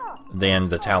car than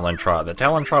the Talon Trot. The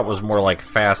Talon Trot was more like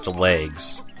fast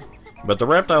legs. But the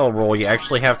reptile roll, you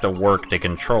actually have to work to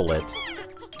control it.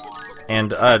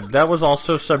 And that was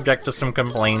also subject to some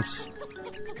complaints.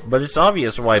 But it's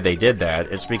obvious why they did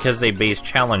that. It's because they based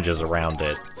challenges around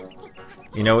it.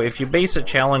 You know, if you base a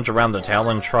challenge around the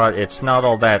Talon Trot, it's not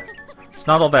all that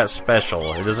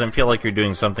special. It doesn't feel like you're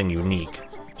doing something unique.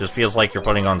 It just feels like you're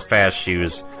putting on fast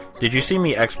shoes. Did you see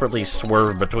me expertly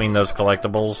swerve between those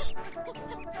collectibles?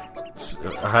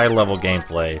 High-level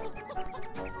gameplay.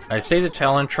 I say the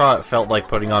Talon Trot felt like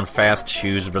putting on fast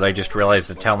shoes, but I just realized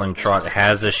the Talon Trot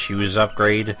has a shoes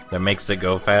upgrade that makes it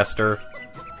go faster.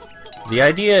 The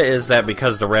idea is that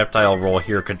because the reptile roll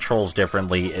here controls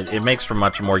differently, it makes for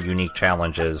much more unique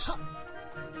challenges.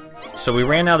 So we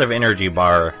ran out of energy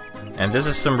bar, and this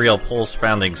is some real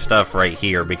pulse-pounding stuff right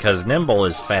here, because Nimble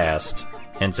is fast,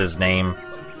 hence his name.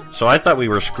 So I thought we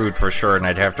were screwed for sure and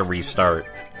I'd have to restart.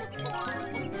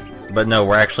 But no,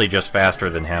 we're actually just faster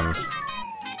than him.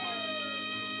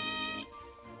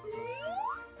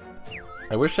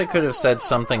 I wish I could have said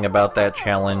something about that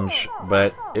challenge,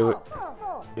 but it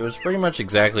was pretty much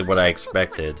exactly what I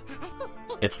expected.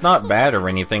 It's not bad or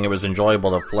anything, it was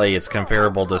enjoyable to play. It's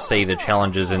comparable to, say, the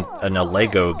challenges in a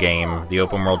Lego game, the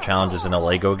open world challenges in a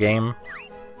Lego game.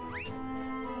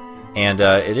 And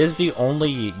it is the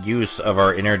only use of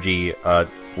our energy,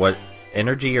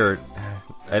 energy or...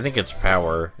 I think it's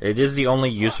power. It is the only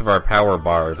use of our power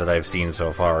bar that I've seen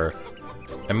so far.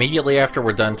 Immediately after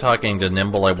we're done talking to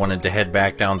Nimble, I wanted to head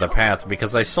back down the path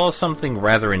because I saw something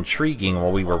rather intriguing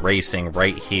while we were racing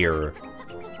right here.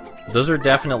 Those are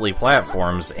definitely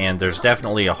platforms, and there's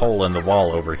definitely a hole in the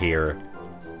wall over here.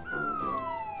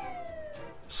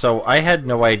 So I had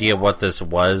no idea what this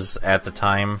was at the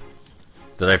time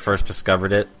that I first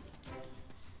discovered it.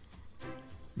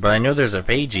 But I know there's a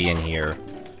pagey in here.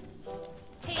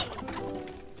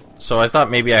 So I thought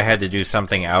maybe I had to do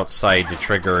something outside to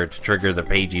trigger the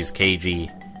pagey's cagey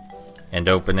and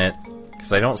open it,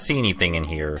 because I don't see anything in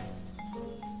here.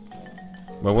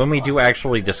 But when we do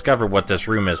actually discover what this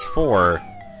room is for,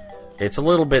 it's a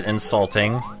little bit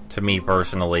insulting to me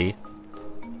personally.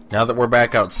 Now that we're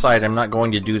back outside, I'm not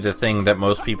going to do the thing that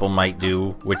most people might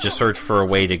do, which is search for a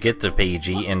way to get the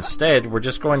pagey. Instead, we're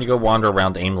just going to go wander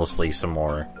around aimlessly some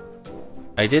more.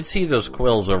 I did see those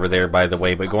quills over there, by the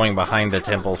way, but going behind the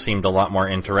temple seemed a lot more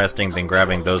interesting than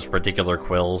grabbing those particular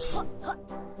quills.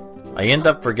 I end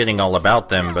up forgetting all about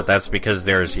them, but that's because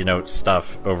there's, you know,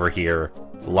 stuff over here.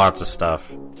 Lots of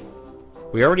stuff.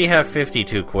 We already have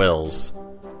 52 quills,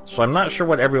 so I'm not sure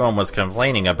what everyone was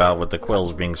complaining about with the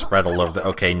quills being spread all over the...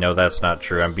 Okay, no, that's not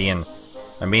true. I'm being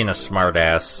a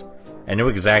smartass. I knew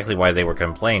exactly why they were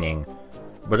complaining,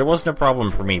 but it wasn't a problem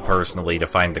for me personally to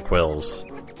find the quills,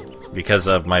 because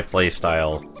of my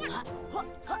playstyle.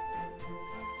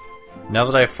 Now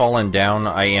that I've fallen down,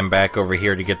 I am back over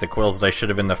here to get the quills that I should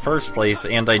have in the first place,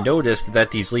 and I noticed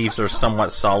that these leaves are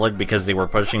somewhat solid because they were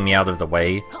pushing me out of the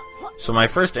way. So my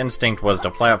first instinct was to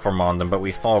platform on them, but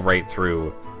we fall right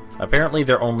through. Apparently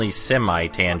they're only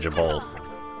semi-tangible.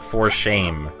 For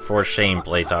shame,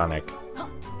 Platonic.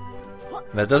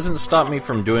 That doesn't stop me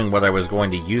from doing what I was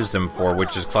going to use them for,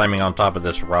 which is climbing on top of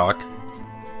this rock.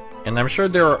 And I'm sure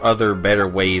there are other better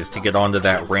ways to get onto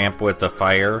that ramp with the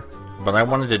fire, but I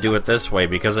wanted to do it this way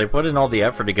because I put in all the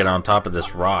effort to get on top of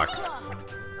this rock.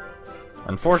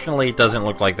 Unfortunately, it doesn't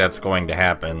look like that's going to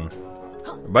happen.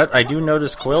 But I do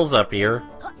notice quills up here.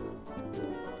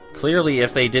 Clearly,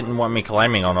 if they didn't want me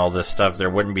climbing on all this stuff, there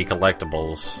wouldn't be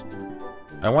collectibles.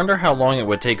 I wonder how long it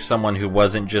would take someone who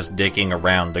wasn't just dicking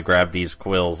around to grab these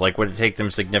quills. Like, would it take them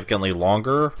significantly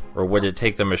longer? Or would it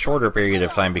take them a shorter period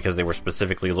of time because they were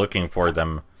specifically looking for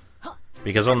them?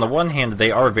 Because on the one hand,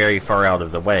 they are very far out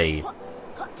of the way.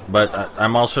 But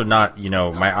I'm also not, you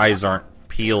know, my eyes aren't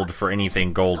peeled for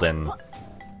anything golden.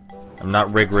 I'm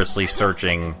not rigorously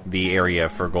searching the area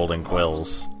for golden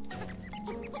quills.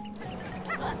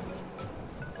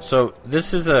 So,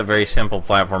 this is a very simple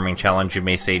platforming challenge, you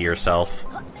may say to yourself.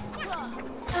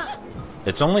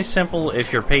 It's only simple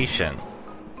if you're patient.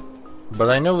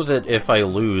 But I know that if I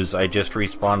lose, I just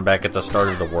respawn back at the start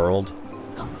of the world.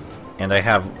 And I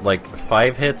have, like,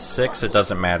 5 hits, 6, it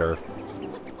doesn't matter.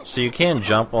 So you can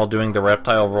jump while doing the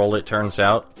reptile roll, it turns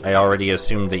out. I already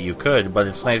assumed that you could, but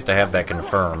it's nice to have that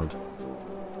confirmed.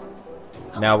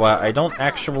 Now, I don't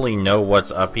actually know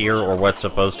what's up here, or what's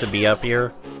supposed to be up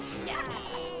here.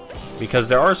 Because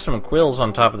there are some quills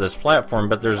on top of this platform,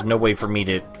 but there's no way for me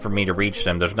to reach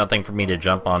them. There's nothing for me to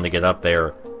jump on to get up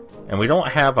there. And we don't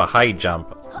have a high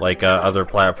jump, like other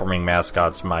platforming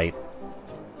mascots might.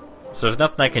 So there's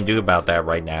nothing I can do about that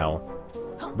right now.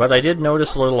 But I did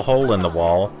notice a little hole in the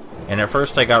wall, and at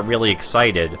first I got really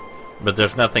excited, but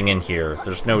there's nothing in here.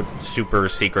 There's no super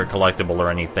secret collectible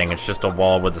or anything, it's just a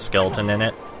wall with a skeleton in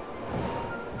it.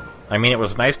 I mean, it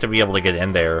was nice to be able to get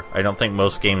in there. I don't think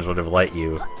most games would have let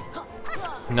you.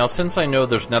 Now, since I know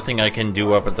there's nothing I can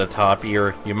do up at the top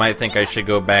here, you might think I should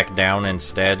go back down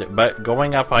instead, but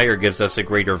going up higher gives us a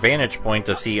greater vantage point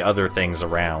to see other things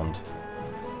around.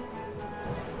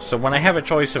 So when I have a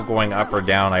choice of going up or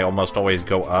down, I almost always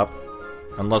go up,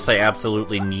 unless I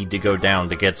absolutely need to go down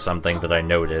to get something that I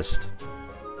noticed.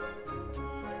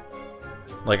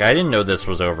 Like, I didn't know this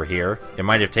was over here. It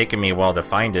might have taken me a while to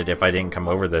find it if I didn't come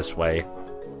over this way.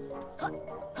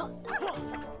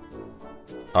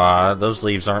 Those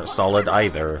leaves aren't solid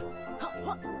either.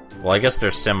 Well, I guess they're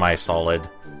semi-solid.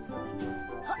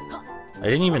 I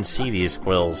didn't even see these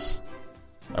quills.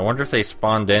 I wonder if they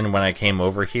spawned in when I came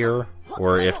over here,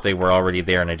 or if they were already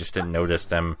there and I just didn't notice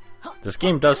them. This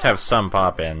game does have some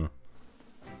pop-in.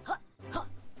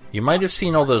 You might have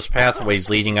seen all those pathways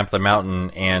leading up the mountain,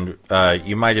 and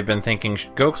you might have been thinking,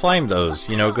 go climb those,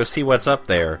 you know, go see what's up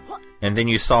there. And then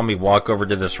you saw me walk over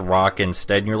to this rock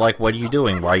instead, and you're like, what are you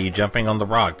doing? Why are you jumping on the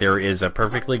rock? There is a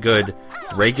perfectly good,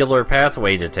 regular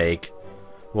pathway to take.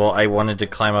 Well, I wanted to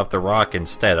climb up the rock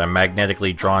instead. I'm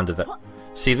magnetically drawn to the...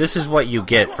 See, this is what you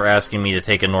get for asking me to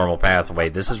take a normal pathway.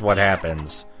 This is what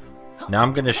happens. Now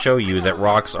I'm going to show you that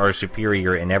rocks are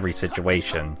superior in every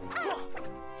situation.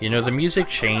 You know, the music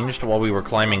changed while we were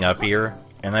climbing up here,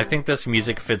 and I think this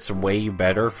music fits way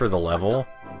better for the level.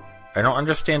 I don't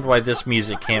understand why this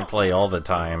music can't play all the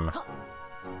time.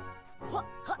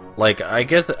 Like, I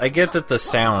get that the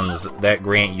sounds that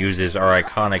Grant uses are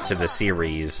iconic to the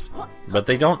series, but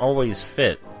they don't always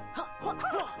fit.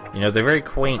 You know, they're very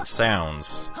quaint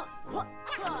sounds.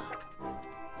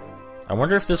 I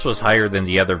wonder if this was higher than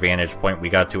the other vantage point we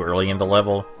got to early in the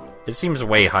level. It seems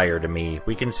way higher to me.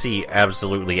 We can see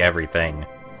absolutely everything.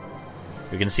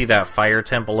 We can see that fire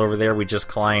temple over there we just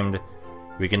climbed.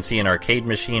 We can see an arcade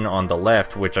machine on the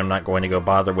left, which I'm not going to go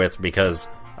bother with because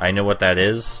I know what that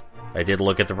is. I did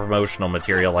look at the promotional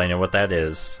material, I know what that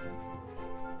is.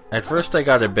 At first I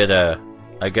got a bit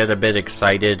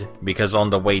excited because on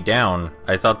the way down,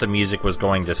 I thought the music was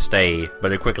going to stay,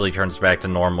 but it quickly turns back to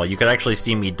normal. You could actually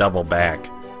see me double back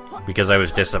because I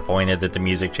was disappointed that the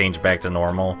music changed back to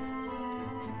normal.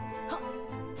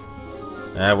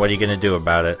 What are you gonna do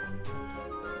about it?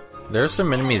 There's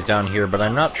some enemies down here, but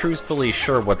I'm not truthfully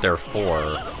sure what they're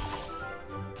for.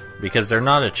 Because they're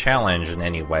not a challenge in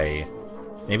any way.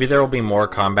 Maybe there will be more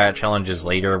combat challenges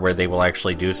later where they will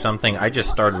actually do something. I just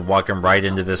started walking right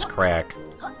into this crack.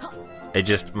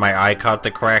 My eye caught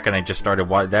the crack and I just started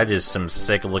walking. That is some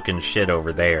sick looking shit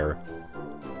over there.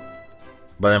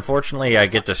 But unfortunately I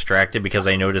get distracted because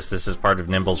I noticed this is part of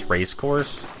Nimble's race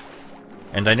course.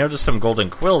 And I noticed some golden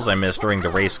quills I missed during the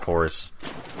race course.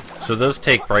 So those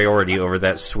take priority over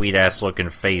that sweet-ass looking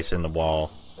face in the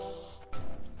wall.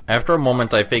 After a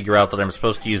moment I figure out that I'm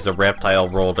supposed to use the reptile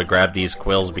roll to grab these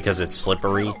quills because it's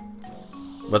slippery.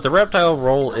 But the reptile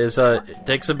roll is, it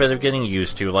takes a bit of getting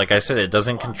used to. Like I said, it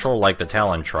doesn't control like the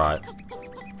Talon Trot.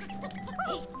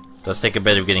 It does take a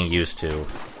bit of getting used to.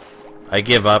 I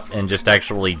give up and just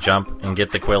actually jump and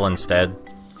get the quill instead.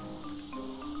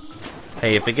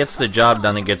 Hey, if it gets the job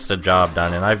done, it gets the job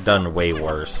done, and I've done way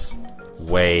worse.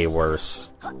 Way worse.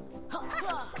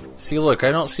 See, look,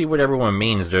 I don't see what everyone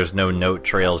means there's no note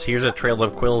trails. Here's a trail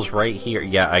of quills right here.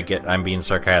 Yeah, I'm being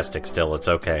sarcastic still, it's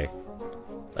okay.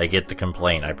 I get the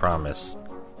complaint, I promise.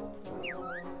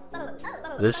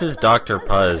 This is Dr.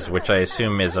 Puzz, which I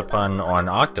assume is a pun on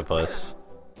octopus.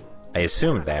 I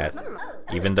assume that,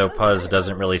 even though Puzz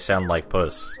doesn't really sound like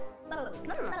puss.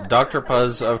 Dr.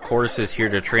 Puzz, of course, is here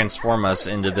to transform us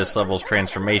into this level's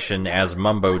transformation, as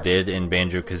Mumbo did in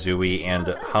Banjo-Kazooie and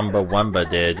Humba Wumba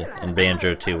did in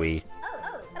Banjo-Tooie.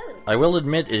 I will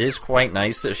admit it is quite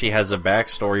nice that she has a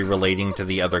backstory relating to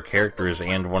the other characters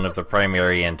and one of the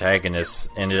primary antagonists,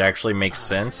 and it actually makes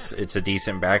sense. It's a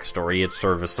decent backstory, it's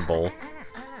serviceable.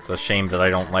 It's a shame that I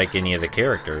don't like any of the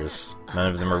characters. None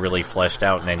of them are really fleshed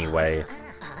out in any way.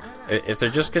 If they're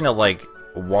just gonna, like,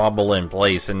 wobble in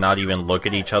place and not even look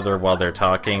at each other while they're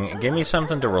talking, give me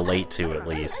something to relate to at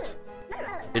least.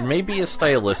 It may be a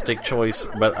stylistic choice,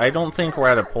 but I don't think we're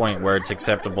at a point where it's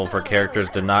acceptable for characters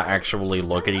to not actually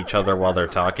look at each other while they're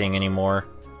talking anymore.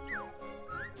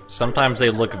 Sometimes they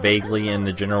look vaguely in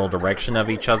the general direction of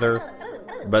each other,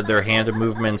 but their hand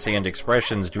movements and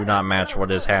expressions do not match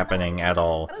what is happening at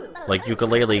all. Like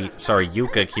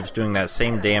Yuka keeps doing that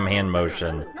same damn hand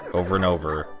motion over and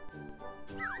over.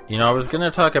 You know, I was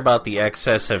gonna talk about the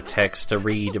excess of text to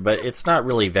read, but it's not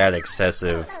really that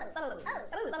excessive.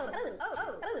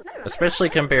 Especially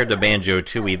compared to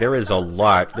Banjo-Tooie, there is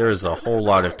a whole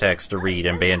lot of text to read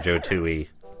in Banjo-Tooie.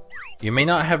 You may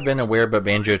not have been aware, but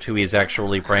Banjo-Tooie is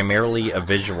actually primarily a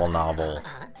visual novel.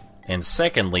 And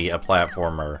secondly, a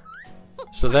platformer.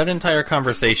 So that entire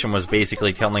conversation was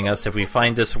basically telling us if we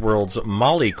find this world's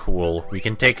Mollycool, we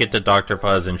can take it to Dr.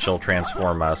 Puzz and she'll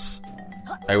transform us.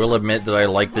 I will admit that I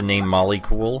like the name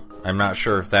Mollycool. I'm not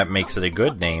sure if that makes it a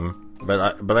good name,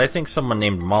 but I think someone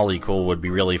named Mollycool would be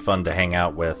really fun to hang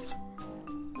out with.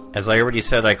 As I already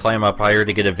said, I climb up higher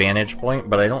to get a vantage point,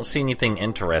 but I don't see anything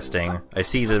interesting. I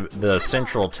see the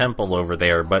central temple over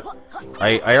there, but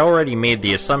I already made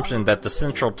the assumption that the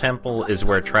central temple is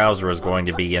where Trowser is going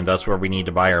to be, and thus where we need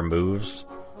to buy our moves.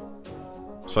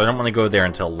 So I don't want to go there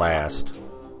until last.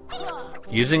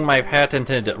 Using my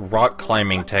patented rock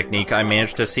climbing technique, I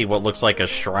managed to see what looks like a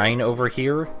shrine over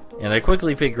here, And I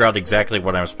quickly figure out exactly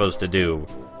what I'm supposed to do.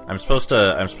 I'm supposed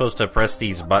to press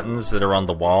these buttons that are on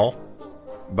the wall,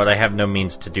 but I have no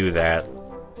means to do that.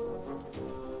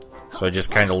 So I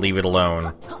just kind of leave it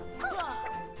alone.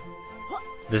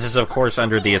 This is of course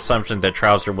under the assumption that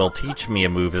Trouser will teach me a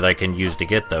move that I can use to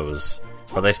get those,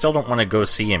 but I still don't want to go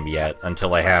see him yet,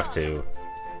 until I have to.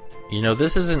 You know,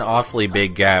 this is an awfully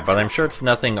big gap, but I'm sure it's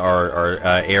nothing our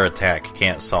air attack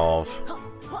can't solve.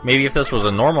 Maybe if this was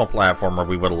a normal platformer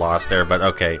we would have lost there, but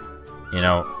okay. You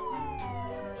know,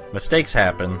 mistakes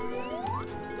happen.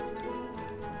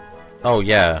 Oh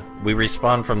yeah, we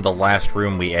respawn from the last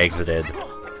room we exited.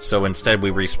 So instead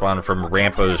we respawn from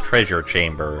Rampo's treasure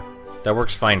chamber. That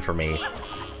works fine for me.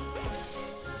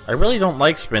 I really don't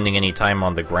like spending any time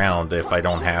on the ground if I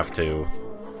don't have to.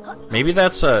 Maybe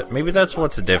that's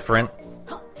what's different.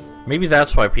 Maybe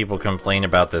that's why people complain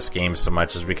about this game so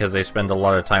much, is because they spend a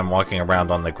lot of time walking around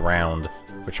on the ground,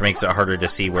 which makes it harder to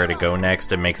see where to go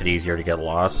next and makes it easier to get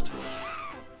lost.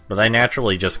 But I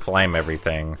naturally just climb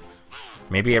everything.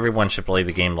 Maybe everyone should play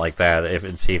the game like that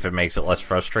and see if it makes it less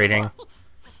frustrating.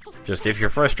 Just if you're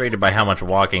frustrated by how much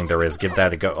walking there is, give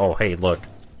that a go. Oh, hey, look.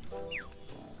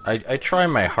 I try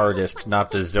my hardest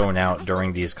not to zone out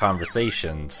during these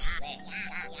conversations.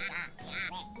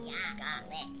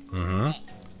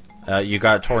 You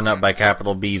got torn up by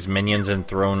Capital B's minions and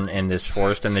thrown in this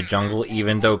forest in the jungle,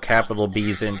 even though Capital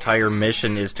B's entire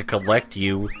mission is to collect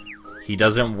you. He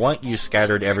doesn't want you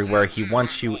scattered everywhere, he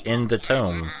wants you in the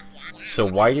tome. So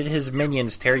why did his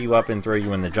minions tear you up and throw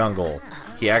you in the jungle?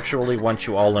 He actually wants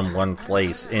you all in one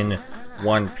place, in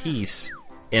one piece,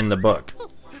 in the book.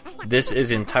 This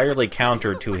is entirely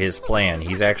counter to his plan.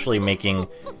 He's actually making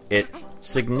it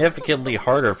significantly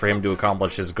harder for him to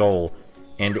accomplish his goal,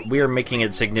 and we are making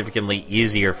it significantly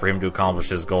easier for him to accomplish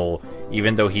his goal,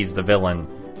 even though he's the villain.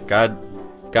 God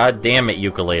damn it,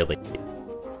 Yooka-Laylee.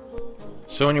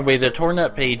 So anyway, the torn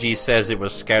up pagey says it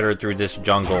was scattered through this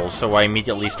jungle, so I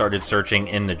immediately started searching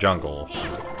in the jungle.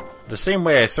 The same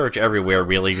way I search everywhere,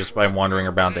 really, just by wandering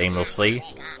around aimlessly.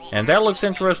 And that looks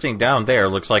interesting down there.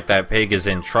 Looks like that pig is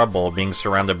in trouble, being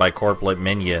surrounded by corpulent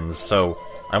minions, so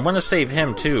I want to save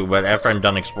him too, but after I'm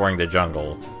done exploring the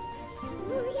jungle.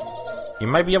 You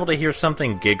might be able to hear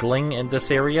something giggling in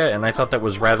this area, and I thought that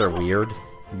was rather weird,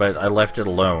 but I left it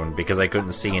alone because I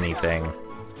couldn't see anything.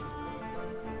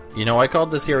 You know, I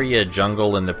called this area a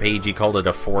jungle and the pagey called it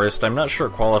a forest. I'm not sure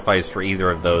it qualifies for either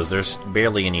of those. There's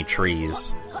barely any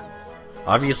trees.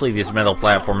 Obviously, these metal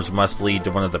platforms must lead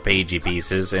to one of the pagey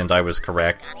pieces, and I was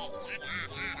correct.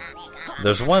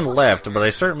 There's one left, but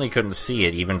I certainly couldn't see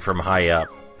it, even from high up.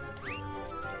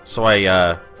 So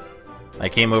I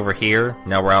came over here.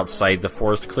 Now we're outside the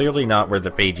forest. Clearly not where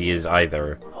the pagey is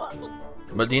either.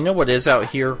 But do you know what is out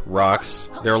here? Rocks.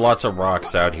 There are lots of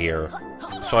rocks out here.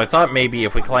 So I thought maybe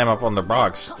if we climb up on the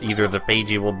rocks, either the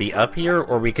pagey will be up here,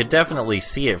 or we could definitely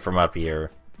see it from up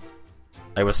here.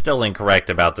 I was still incorrect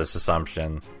about this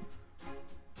assumption.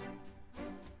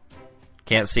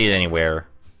 Can't see it anywhere.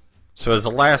 So as a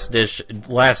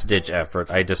last-ditch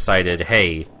effort, I decided,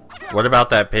 hey, what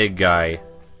about that pig guy?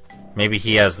 Maybe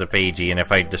he has the pagey, and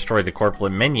if I destroy the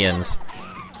corpulent minions,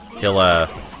 he'll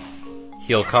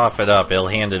cough it up, he'll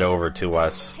hand it over to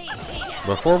us.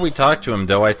 Before we talk to him,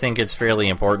 though, I think it's fairly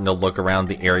important to look around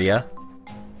the area.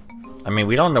 I mean,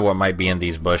 we don't know what might be in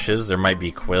these bushes. There might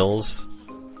be quills.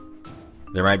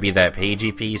 There might be that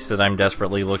pagey piece that I'm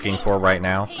desperately looking for right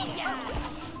now.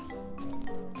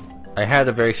 I had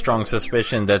a very strong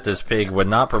suspicion that this pig would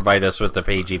not provide us with the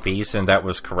pagey piece, and that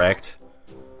was correct.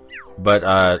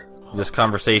 But, this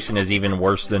conversation is even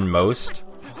worse than most,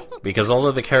 because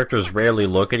although the characters rarely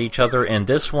look at each other, in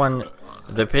this one,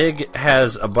 the pig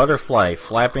has a butterfly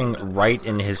flapping right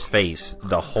in his face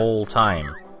the whole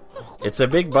time. It's a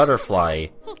big butterfly,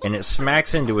 and it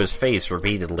smacks into his face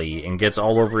repeatedly and gets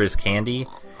all over his candy,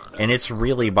 and it's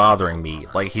really bothering me.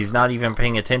 Like, he's not even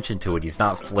paying attention to it. He's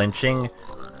not flinching.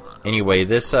 Anyway,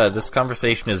 this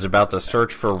conversation is about the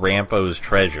search for Rampo's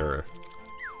treasure.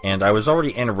 And I was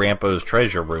already in Rampo's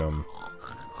treasure room.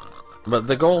 But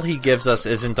the goal he gives us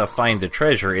isn't to find the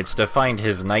treasure, it's to find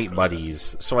his night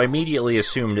buddies. So I immediately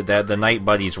assumed that the night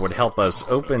buddies would help us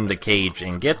open the cage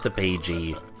and get the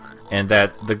pagey, and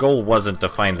that the goal wasn't to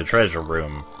find the treasure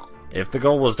room. If the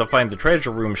goal was to find the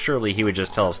treasure room, surely he would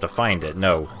just tell us to find it.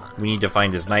 No, we need to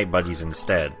find his night buddies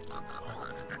instead.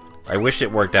 I wish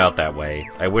it worked out that way.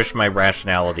 I wish my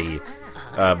rationality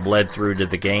bled through to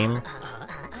the game.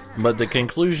 But the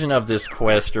conclusion of this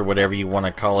quest, or whatever you want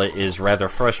to call it, is rather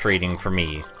frustrating for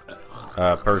me,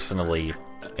 personally.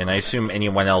 And I assume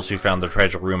anyone else who found the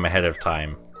treasure room ahead of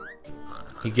time.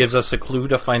 He gives us a clue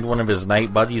to find one of his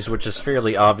night buddies, which is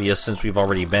fairly obvious since we've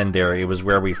already been there. It was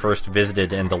where we first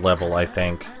visited in the level, I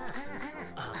think.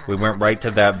 We went right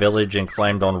to that village and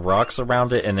climbed on rocks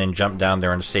around it and then jumped down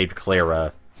there and saved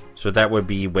Clara. So that would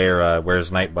be where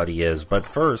his night buddy is. But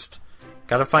first,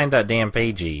 gotta find that damn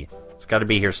Pagey. It's gotta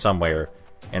be here somewhere.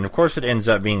 And of course it ends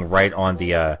up being right on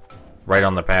the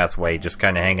pathway, just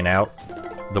kinda hanging out.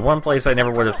 The one place I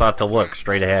never would have thought to look,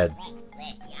 straight ahead.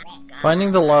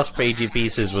 Finding the lost Pagey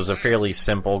pieces was a fairly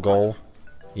simple goal.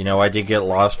 You know, I did get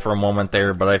lost for a moment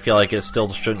there, but I feel like it still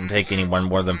shouldn't take anyone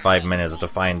more than 5 minutes to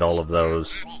find all of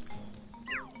those.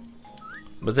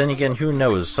 But then again, who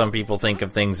knows? Some people think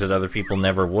of things that other people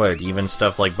never would. Even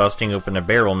stuff like busting open a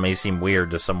barrel may seem weird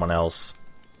to someone else.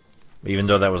 Even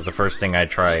though that was the first thing I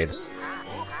tried.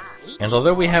 And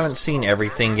although we haven't seen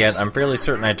everything yet, I'm fairly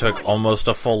certain I took almost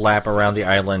a full lap around the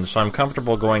island, so I'm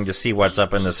comfortable going to see what's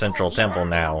up in the central temple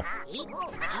now.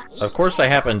 Of course I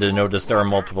happen to notice there are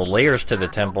multiple layers to the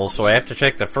temple, so I have to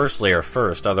check the first layer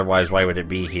first, otherwise why would it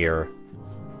be here?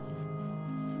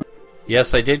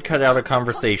 Yes, I did cut out a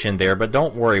conversation there, but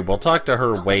don't worry, we'll talk to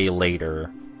her way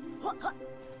later.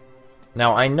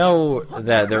 Now, I know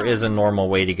that there is a normal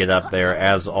way to get up there,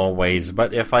 as always,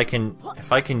 but if I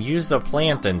can use the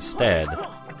plant instead...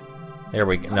 There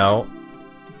we go. No.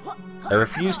 I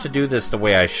refuse to do this the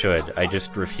way I should. I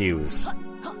just refuse.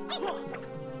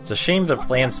 It's a shame the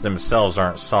plants themselves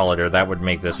aren't solid, or that would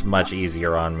make this much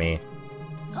easier on me.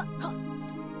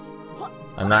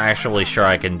 I'm not actually sure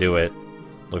I can do it.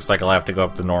 Looks like I'll have to go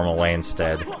up the normal way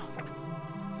instead.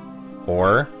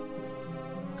 Or...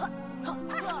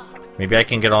 maybe I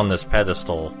can get on this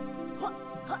pedestal.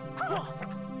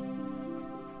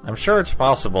 I'm sure it's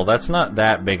possible. That's not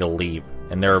that big a leap.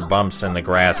 And there are bumps in the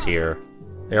grass here.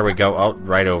 There we go. Oh,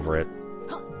 right over it.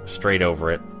 Straight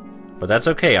over it. But that's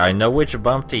okay. I know which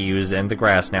bump to use in the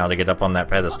grass now to get up on that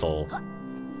pedestal.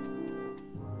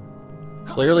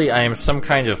 Clearly, I am some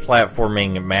kind of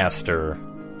platforming master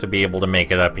to be able to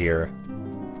make it up here.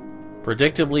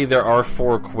 Predictably, there are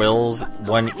 4 quills,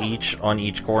 1 each on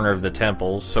each corner of the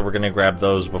temple, so we're gonna grab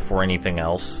those before anything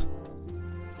else.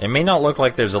 It may not look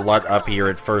like there's a lot up here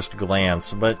at first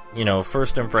glance, but, you know,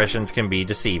 first impressions can be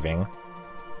deceiving.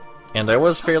 And I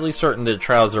was fairly certain that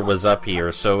Trouser was up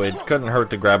here, so it couldn't hurt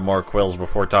to grab more quills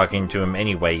before talking to him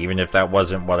anyway, even if that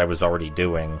wasn't what I was already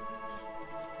doing.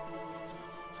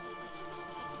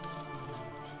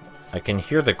 I can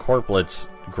hear the corplets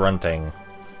grunting.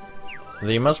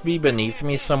 They must be beneath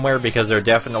me somewhere because they're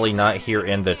definitely not here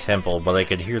in the temple, but I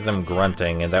could hear them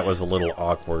grunting, and that was a little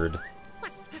awkward.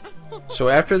 So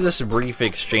after this brief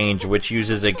exchange, which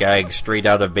uses a gag straight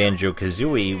out of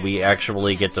Banjo-Kazooie, we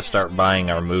actually get to start buying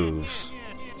our moves.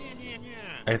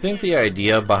 I think the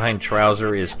idea behind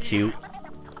Trouser is cute.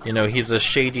 You know, he's a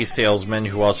shady salesman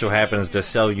who also happens to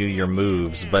sell you your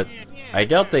moves, but I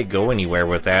doubt they go anywhere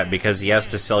with that because he has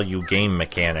to sell you game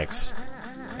mechanics.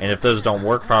 And if those don't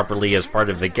work properly as part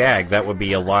of the gag, that would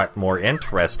be a lot more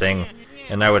interesting,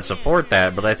 and I would support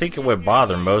that, but I think it would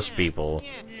bother most people.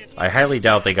 I highly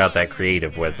doubt they got that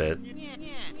creative with it.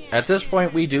 At this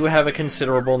point, we do have a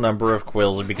considerable number of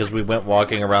quills because we went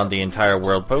walking around the entire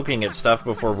world poking at stuff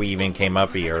before we even came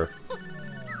up here.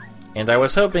 And I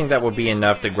was hoping that would be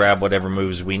enough to grab whatever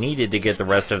moves we needed to get the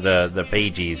rest of the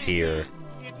pages here.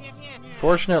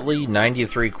 Fortunately,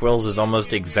 93 quills is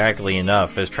almost exactly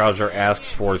enough, as Trouser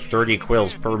asks for 30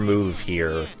 quills per move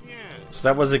here. So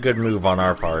that was a good move on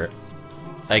our part.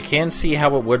 I can see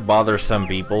how it would bother some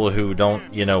people who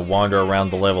don't, you know, wander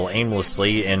around the level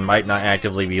aimlessly and might not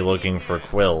actively be looking for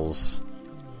quills.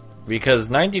 Because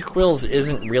 90 quills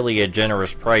isn't really a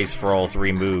generous price for all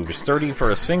 3 moves. 30 for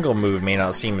a single move may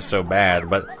not seem so bad,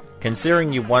 but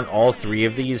considering you want all 3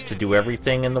 of these to do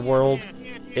everything in the world,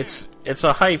 it's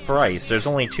a high price. There's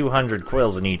only 200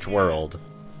 quills in each world.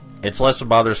 It's less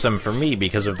bothersome for me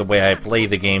because of the way I play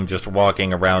the game, just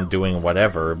walking around doing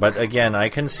whatever, but again, I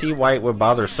can see why it would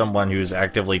bother someone who's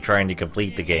actively trying to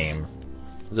complete the game.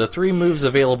 The 3 moves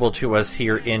available to us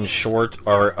here, in short,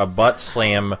 are a butt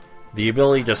slam, the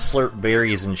ability to slurp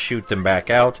berries and shoot them back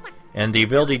out, and the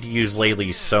ability to use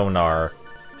Laylee's sonar.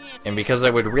 And because I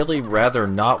would really rather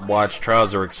not watch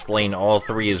Trouser explain all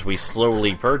 3 as we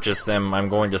slowly purchase them, I'm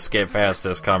going to skip past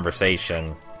this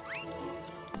conversation.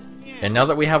 And now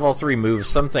that we have all 3 moves,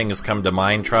 some things come to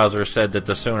mind. Trouser said that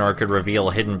the sonar could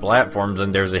reveal hidden platforms,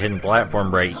 and there's a hidden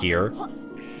platform right here.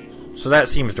 So that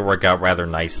seems to work out rather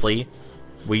nicely.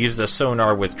 We use the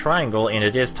sonar with triangle, and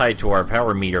it is tied to our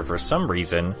power meter for some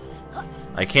reason.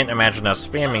 I can't imagine us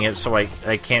spamming it, so I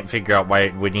can't figure out why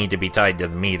it would need to be tied to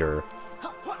the meter.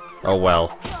 Oh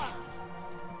well.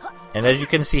 And as you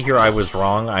can see here, I was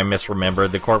wrong. I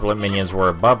misremembered. The corpulent minions were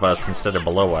above us instead of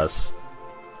below us.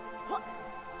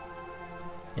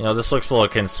 You know, this looks a little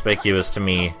conspicuous to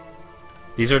me.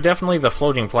 These are definitely the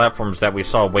floating platforms that we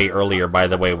saw way earlier, by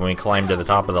the way, when we climbed to the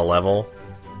top of the level.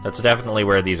 That's definitely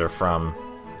where these are from.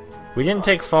 We didn't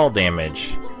take fall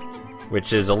damage,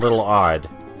 which is a little odd.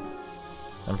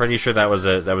 I'm pretty sure that was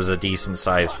a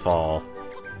decent-sized fall.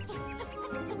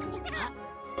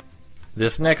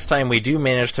 This next time we do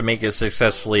manage to make it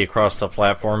successfully across the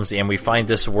platforms, and we find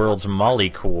this world's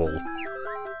molecule,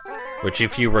 which,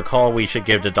 if you recall, we should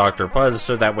give to Dr. Puzz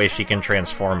so that way she can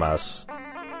transform us.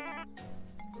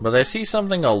 But I see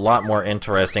something a lot more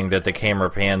interesting that the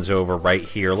camera pans over right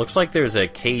here. Looks like there's a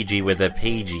cagey with a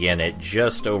pagey in it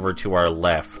just over to our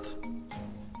left.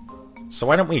 So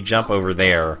why don't we jump over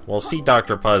there? We'll see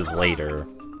Dr. Puzz later.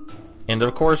 And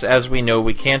of course, as we know,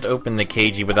 we can't open the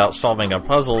cagey without solving a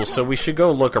puzzle, so we should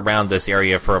go look around this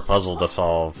area for a puzzle to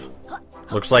solve.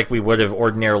 Looks like we would have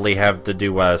ordinarily have to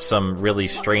do some really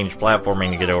strange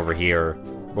platforming to get over here.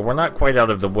 But we're not quite out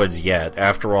of the woods yet.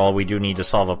 After all, we do need to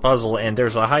solve a puzzle, and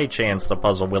there's a high chance the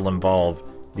puzzle will involve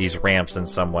these ramps in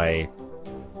some way.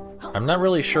 I'm not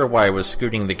really sure why I was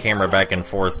scooting the camera back and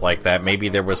forth like that. Maybe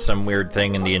there was some weird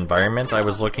thing in the environment I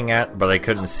was looking at, but I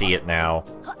couldn't see it now.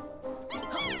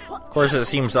 Of course, it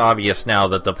seems obvious now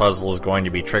that the puzzle is going to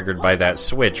be triggered by that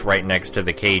switch right next to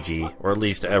the cagey, or at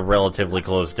least a relatively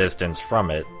close distance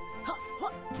from it.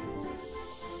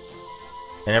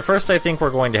 And at first I think we're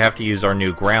going to have to use our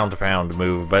new ground pound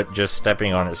move, but just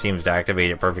stepping on it seems to activate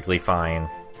it perfectly fine.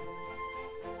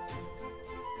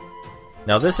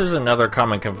 Now this is another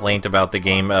common complaint about the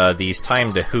game, these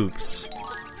timed hoops.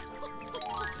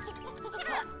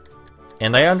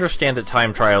 And I understand that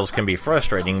time trials can be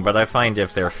frustrating, but I find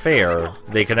if they're fair,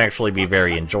 they can actually be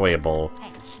very enjoyable.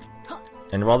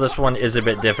 And while this one is a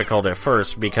bit difficult at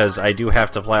first, because I do have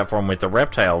to platform with the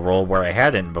reptile roll where I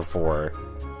hadn't before,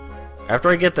 after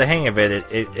I get the hang of it,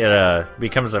 it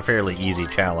becomes a fairly easy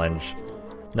challenge.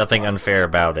 Nothing unfair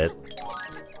about it.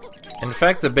 In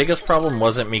fact, the biggest problem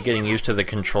wasn't me getting used to the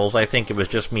controls, I think it was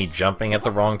just me jumping at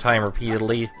the wrong time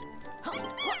repeatedly.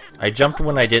 I jumped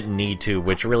when I didn't need to,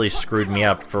 which really screwed me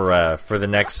up for the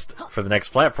next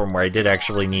platform where I did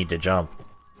actually need to jump.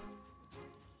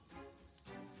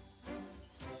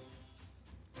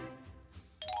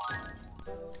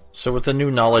 So with the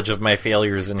new knowledge of my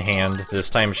failures in hand, this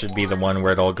time should be the one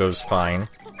where it all goes fine.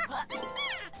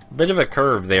 Bit of a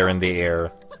curve there in the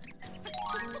air.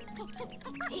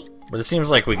 But it seems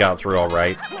like we got through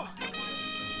alright.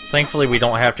 Thankfully we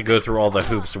don't have to go through all the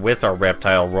hoops with our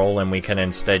reptile roll, and we can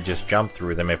instead just jump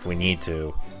through them if we need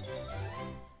to.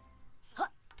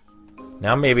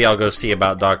 Now maybe I'll go see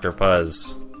about Dr.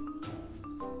 Puzz.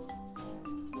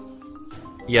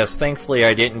 Yes, thankfully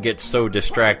I didn't get so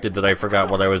distracted that I forgot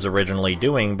what I was originally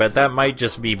doing, but that might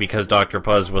just be because Dr.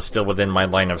 Puzz was still within my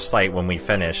line of sight when we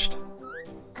finished.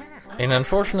 An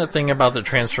unfortunate thing about the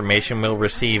transformation we'll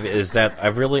receive is that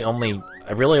I've really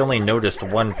only noticed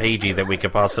one pagey that we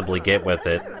could possibly get with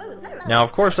it. Now,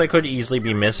 of course, I could easily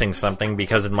be missing something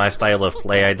because in my style of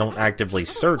play I don't actively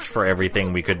search for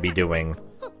everything we could be doing.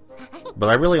 But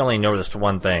I really only noticed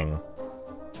one thing.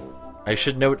 I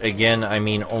should note again, I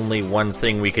mean only one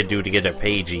thing we could do to get a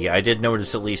pagey. I did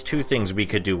notice at least two things we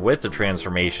could do with the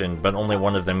transformation, but only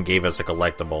one of them gave us a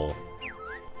collectible.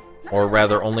 Or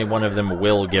rather, only one of them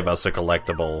will give us a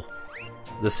collectible.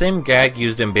 The same gag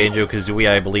used in Banjo-Kazooie,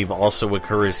 I believe, also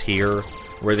occurs here,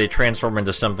 where they transform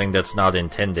into something that's not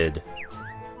intended.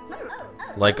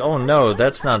 Like, oh no,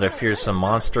 that's not a fearsome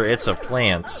monster, it's a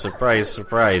plant. Surprise,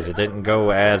 surprise, it didn't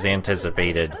go as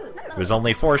anticipated. It was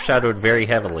only foreshadowed very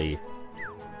heavily.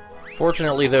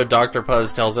 Fortunately though, Dr.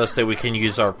 Puzz tells us that we can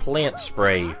use our plant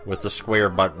spray with the square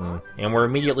button, and we're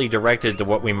immediately directed to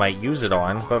what we might use it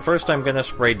on, but first I'm gonna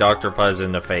spray Dr. Puzz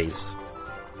in the face.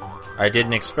 I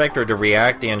didn't expect her to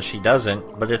react, and she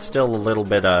doesn't, but it's still a little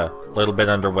bit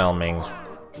underwhelming.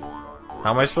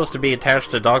 How am I supposed to be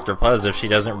attached to Dr. Puzz if she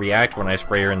doesn't react when I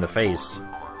spray her in the face?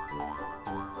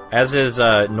 As is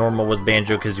normal with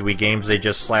Banjo-Kazooie games, they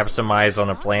just slap some eyes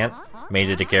on a plant, made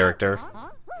it a character.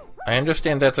 I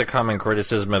understand that's a common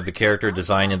criticism of the character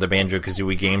design in the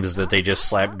Banjo-Kazooie games, is that they just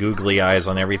slap googly eyes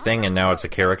on everything and now it's a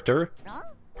character.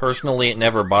 Personally, it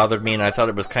never bothered me, and I thought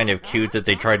it was kind of cute that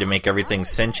they tried to make everything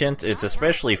sentient. It's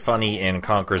especially funny in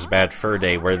Conker's Bad Fur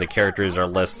Day, where the characters are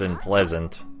less than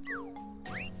pleasant.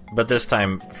 But this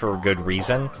time, for good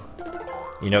reason.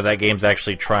 You know, that game's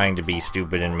actually trying to be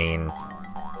stupid and mean.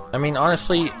 I mean,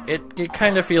 honestly, it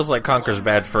kind of feels like Conker's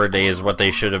Bad Fur Day is what they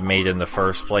should have made in the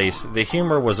first place. The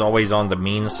humor was always on the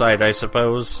mean side, I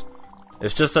suppose.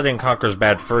 It's just that in Conker's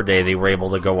Bad Fur Day, they were able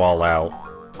to go all out.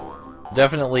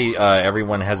 Definitely,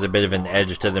 everyone has a bit of an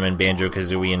edge to them in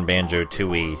Banjo-Kazooie and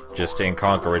Banjo-Tooie. Just in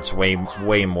Conker, it's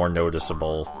way more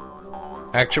noticeable.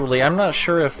 Actually, I'm not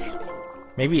sure if...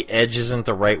 maybe edge isn't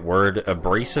the right word.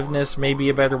 Abrasiveness may be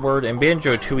a better word. In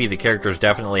Banjo-Tooie, the characters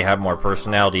definitely have more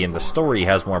personality, and the story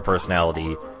has more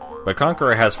personality. But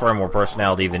Conker has far more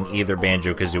personality than either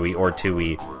Banjo-Kazooie or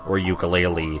Tooie or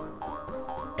Yooka-Laylee.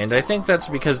 And I think that's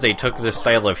because they took this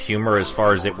style of humor as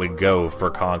far as it would go for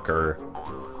Conker.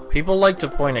 People like to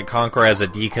point at Conker as a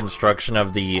deconstruction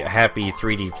of the happy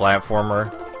 3D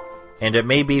platformer. And it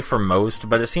may be for most,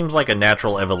 but it seems like a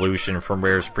natural evolution from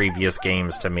Rare's previous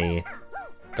games to me.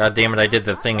 God damn it, I did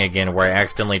the thing again where I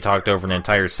accidentally talked over an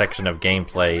entire section of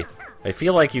gameplay. I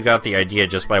feel like you got the idea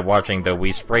just by watching, though.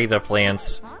 We spray the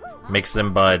plants, mix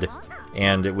them bud,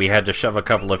 and we had to shove a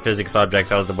couple of physics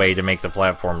objects out of the way to make the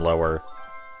platform lower.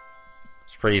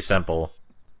 It's pretty simple.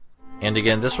 And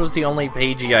again, this was the only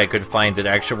pagey I could find that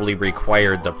actually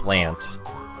required the plant.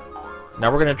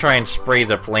 Now we're gonna try and spray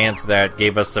the plant that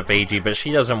gave us the pagey, but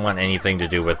she doesn't want anything to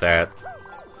do with that.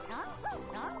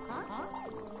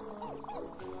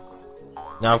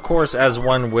 Now, of course, as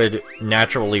one would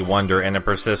naturally wonder in a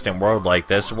persistent world like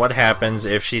this, what happens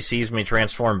if she sees me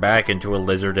transform back into a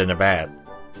lizard and a bat?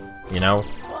 You know?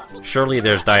 Surely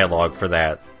there's dialogue for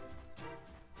that.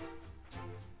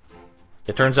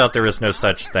 It turns out there is no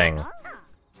such thing.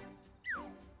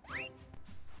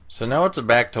 So now it's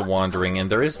back to wandering, and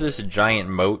there is this giant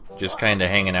moat just kinda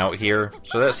hanging out here,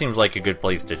 so that seems like a good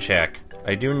place to check.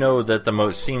 I do know that the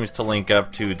moat seems to link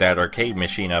up to that arcade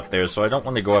machine up there, so I don't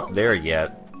want to go up there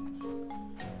yet.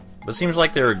 But it seems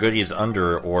like there are goodies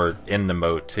under or in the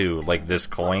moat too, like this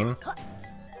coin.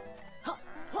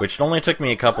 Which only took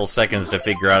me a couple seconds to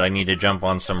figure out I need to jump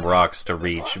on some rocks to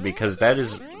reach, because that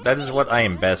is what I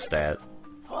am best at.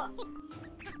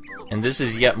 And this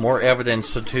is yet more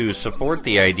evidence to support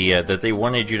the idea that they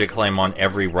wanted you to climb on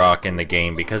every rock in the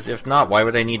game, because if not, why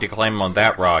would I need to climb on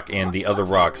that rock and the other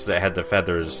rocks that had the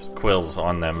feathers, quills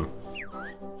on them?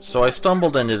 So I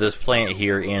stumbled into this plant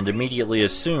here and immediately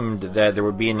assumed that there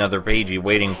would be another pagey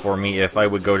waiting for me if I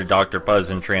would go to Dr.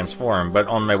 Puzz and transform, but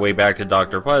on my way back to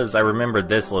Dr. Puzz, I remembered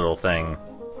this little thing.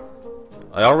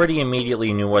 I already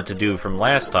immediately knew what to do from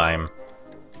last time,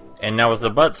 and now with the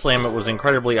butt slam it was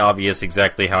incredibly obvious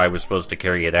exactly how I was supposed to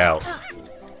carry it out.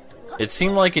 It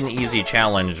seemed like an easy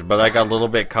challenge, but I got a little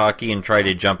bit cocky and tried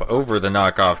to jump over the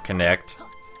knockoff Connect,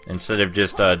 instead of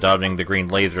just dodging the green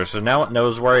laser, so now it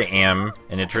knows where I am,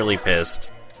 and it's really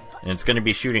pissed. And it's going to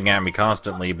be shooting at me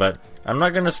constantly, but I'm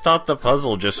not going to stop the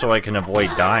puzzle just so I can avoid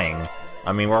dying.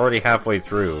 I mean, we're already halfway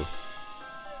through.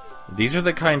 These are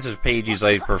the kinds of pages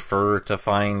I prefer to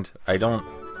find.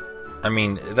 I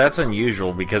mean, that's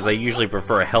unusual because I usually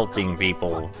prefer helping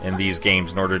people in these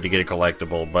games in order to get a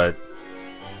collectible, but...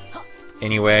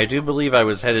 Anyway, I do believe I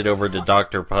was headed over to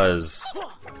Dr. Puzz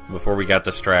before we got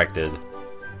distracted.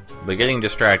 But getting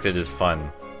distracted is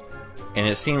fun. And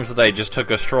it seems that I just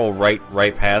took a stroll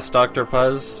right past Dr.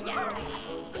 Puzz.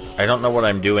 I don't know what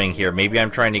I'm doing here. Maybe I'm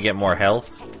trying to get more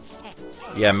health?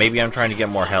 Yeah, maybe I'm trying to get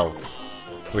more health.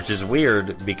 Which is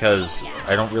weird, because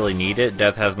I don't really need it.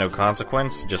 Death has no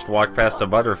consequence. Just walk past a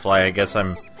butterfly. I guess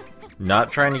I'm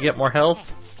not trying to get more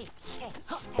health?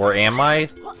 Or am I?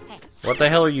 What the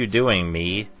hell are you doing,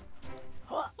 me?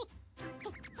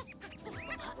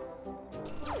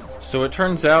 So it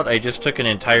turns out I just took an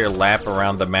entire lap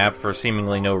around the map for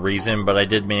seemingly no reason, but I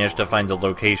did manage to find the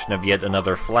location of yet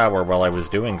another flower while I was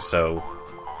doing so.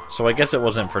 So I guess it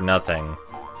wasn't for nothing.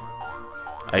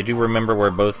 I do remember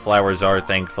where both flowers are,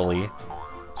 thankfully.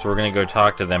 So we're gonna go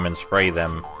talk to them and spray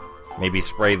them. Maybe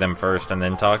spray them first and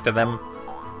then talk to them?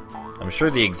 I'm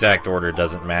sure the exact order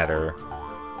doesn't matter.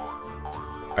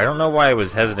 I don't know why I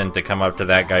was hesitant to come up to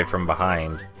that guy from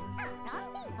behind.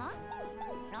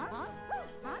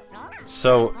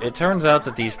 So, it turns out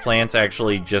that these plants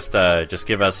actually just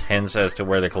give us hints as to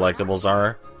where the collectibles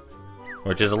are,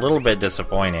 which is a little bit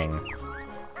disappointing.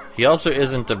 He also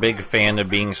isn't a big fan of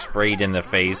being sprayed in the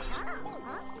face.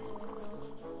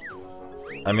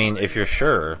 I mean, if you're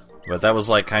sure, but that was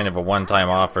like kind of a one-time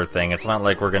offer thing. It's not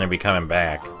like we're going to be coming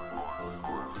back.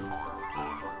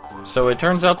 So it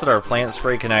turns out that our plant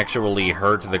spray can actually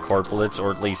hurt the corpulets,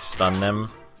 or at least stun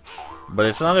them. But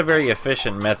it's not a very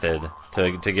efficient method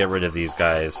to get rid of these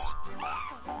guys.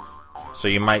 So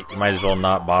you might as well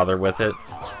not bother with it.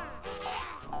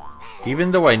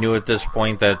 Even though I knew at this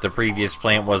point that the previous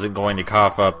plant wasn't going to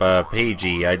cough up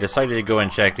Pagey, I decided to go and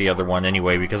check the other one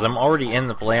anyway, because I'm already in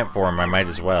the plant form, I might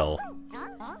as well.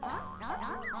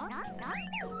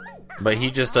 But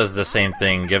he just does the same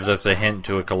thing, gives us a hint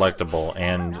to a collectible,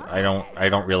 and I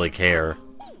don't really care.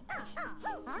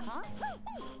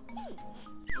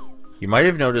 You might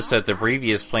have noticed that the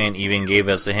previous plant even gave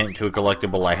us a hint to a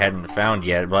collectible I hadn't found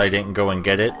yet, but I didn't go and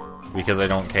get it, because I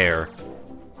don't care.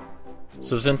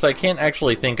 So since I can't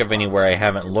actually think of anywhere I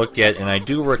haven't looked yet, and I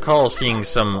do recall seeing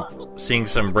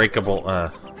some breakable,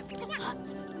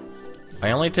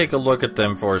 I only take a look at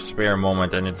them for a spare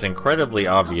moment, and it's incredibly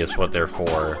obvious what they're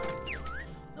for.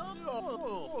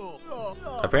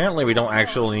 Apparently we don't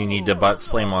actually need to butt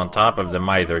slam on top of them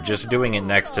either, just doing it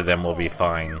next to them will be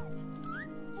fine.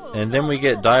 And then we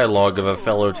get dialogue of a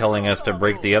fellow telling us to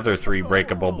break the other 3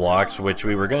 breakable blocks, which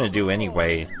we were gonna do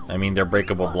anyway. I mean, they're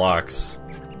breakable blocks.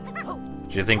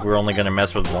 Do you think we're only gonna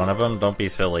mess with one of them? Don't be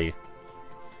silly.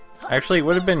 Actually, it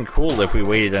would have been cool if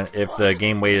if the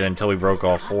game waited until we broke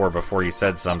all 4 before he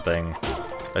said something.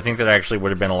 I think that actually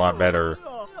would have been a lot better.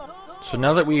 So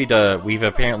now that we've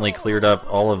apparently cleared up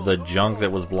all of the junk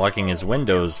that was blocking his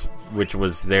windows, which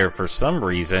was there for some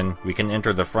reason, we can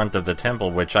enter the front of the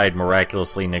temple, which I had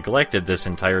miraculously neglected this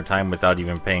entire time without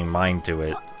even paying mind to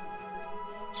it.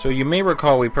 So you may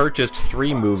recall we purchased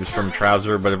 3 moves from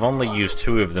Trowser, but have only used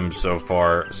 2 of them so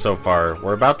far.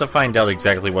 We're about to find out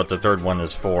exactly what the 3rd one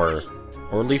is for.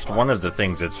 Or at least one of the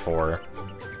things it's for.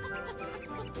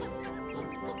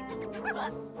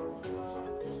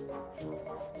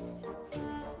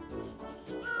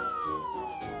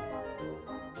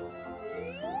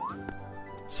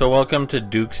 So welcome to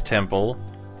Duke's Temple.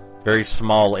 Very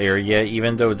small area,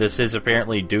 even though this is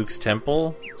apparently Duke's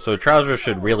Temple. So Trowser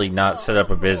should really not set up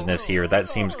a business here. That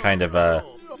seems kind of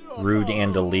rude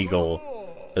and illegal,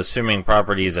 assuming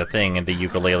property is a thing in the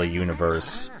Yooka-Laylee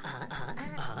universe.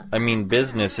 I mean,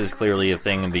 business is clearly a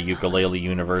thing in the Yooka-Laylee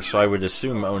universe, so I would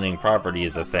assume owning property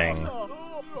is a thing.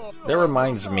 That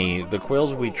reminds me, the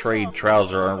quills we trade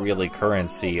Trowser aren't really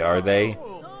currency, are they?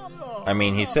 I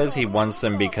mean, he says he wants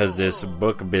them because this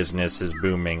book business is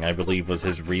booming, I believe was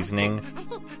his reasoning.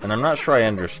 And I'm not sure I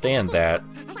understand that.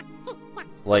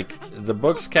 Like, the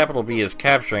books capital B is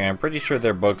capturing, I'm pretty sure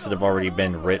they're books that have already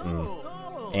been written.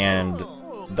 And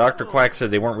Dr. Quack said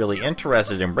they weren't really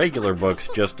interested in regular books,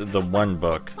 just the one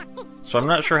book. So I'm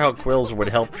not sure how quills would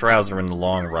help Trowser in the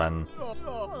long run.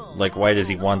 Like, why does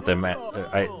he want them?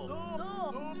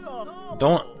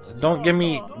 Don't give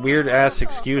me weird-ass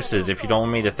excuses if you don't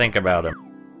want me to think about them.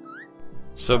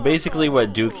 So basically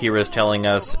what Duke here is telling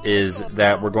us is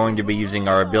that we're going to be using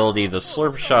our ability, the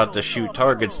Slurp Shot, to shoot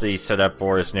targets that he set up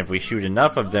for us, and if we shoot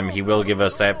enough of them, he will give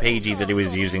us that pagey that he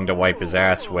was using to wipe his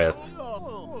ass with.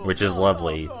 Which is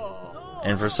lovely.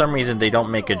 And for some reason they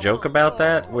don't make a joke about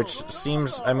that, which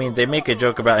seems... I mean, they make a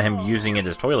joke about him using it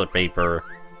as toilet paper,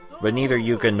 but neither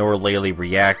Yooka nor Laylee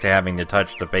react to having to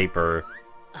touch the paper,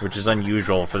 which is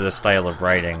unusual for this style of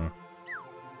writing.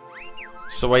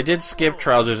 So I did skip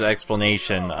Trowser's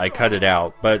explanation, I cut it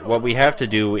out, but what we have to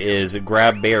do is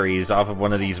grab berries off of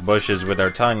one of these bushes with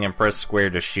our tongue and press square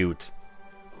to shoot.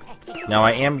 Now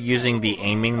I am using the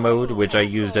aiming mode, which I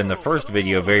used in the first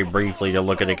video very briefly to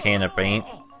look at a can of paint.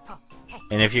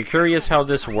 And if you're curious how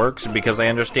this works, because I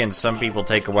understand some people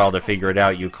take a while to figure it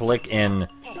out, you click in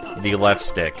the left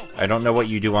stick. I don't know what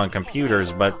you do on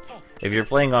computers, but if you're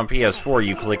playing on PS4,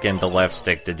 you click in the left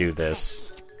stick to do this.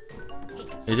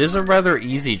 It is a rather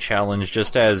easy challenge,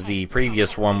 just as the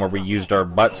previous one where we used our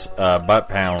butt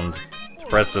pound to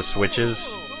press the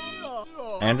switches.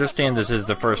 I understand this is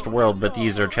the first world, but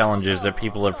these are challenges that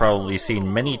people have probably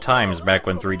seen many times back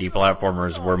when 3D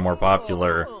platformers were more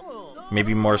popular.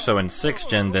 Maybe more so in 6th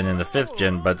gen than in the 5th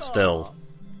gen, but still.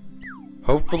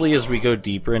 Hopefully as we go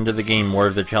deeper into the game, more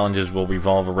of the challenges will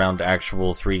revolve around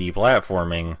actual 3D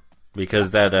platforming.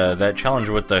 Because that challenge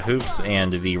with the hoops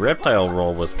and the reptile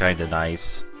roll was kinda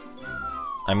nice.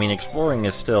 I mean, exploring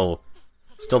is still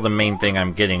the main thing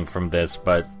I'm getting from this,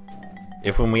 but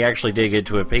if when we actually did get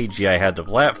to a page I had to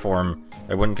platform,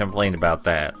 I wouldn't complain about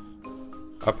that.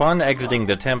 Upon exiting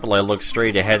the temple, I look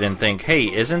straight ahead and think,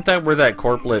 hey, isn't that where that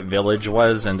corplet village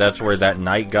was, and that's where that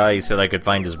knight guy said I could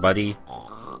find his buddy?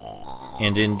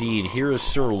 And indeed, here is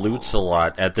Sir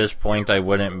Loots-a-Lot. At this point, I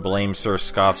wouldn't blame Sir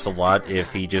Scoffs-a-Lot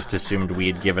if he just assumed we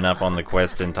had given up on the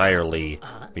quest entirely,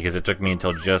 because it took me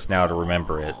until just now to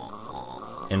remember it.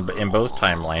 In both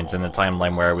timelines, in the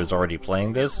timeline where I was already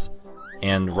playing this,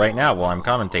 and right now while I'm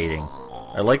commentating.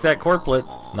 I like that corplet,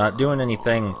 not doing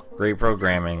anything, great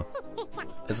programming.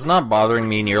 It's not bothering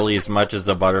me nearly as much as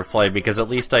the butterfly, because at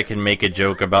least I can make a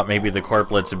joke about maybe the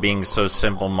corplets being so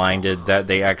simple-minded that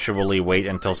they actually wait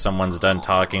until someone's done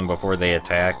talking before they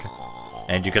attack.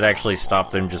 And you could actually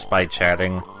stop them just by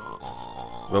chatting.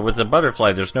 But with the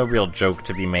butterfly, there's no real joke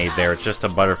to be made there. It's just a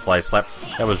butterfly slap.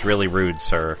 That was really rude,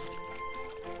 sir.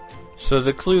 So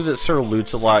the clue that Sir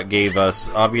Loots-a-Lot gave us,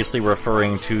 obviously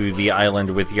referring to the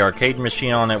island with the arcade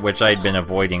machine on it, which I'd been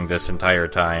avoiding this entire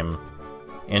time.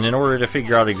 And in order to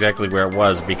figure out exactly where it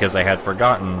was, because I had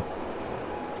forgotten...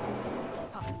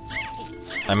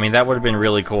 I mean, that would have been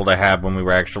really cool to have when we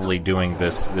were actually doing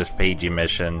this pagey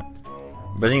mission.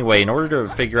 But anyway, in order to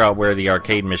figure out where the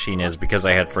arcade machine is, because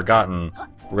I had forgotten,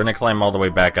 we're gonna climb all the way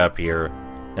back up here.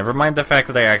 Never mind the fact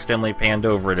that I accidentally panned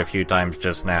over it a few times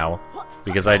just now,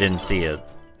 because I didn't see it.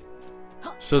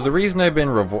 So the reason I've been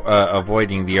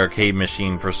avoiding the arcade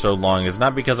machine for so long is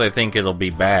not because I think it'll be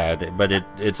bad, but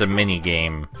it's a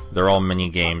mini-game. They're all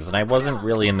mini-games, and I wasn't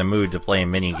really in the mood to play a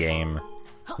mini-game.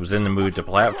 I was in the mood to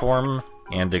platform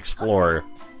and explore.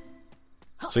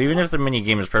 So even if the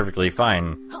mini-game is perfectly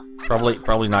fine,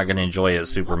 probably not going to enjoy it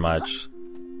super much.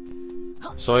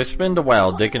 So I spend a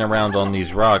while dicking around on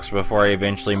these rocks before I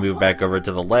eventually move back over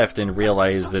to the left and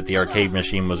realize that the arcade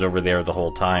machine was over there the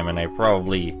whole time, and I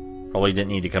probably didn't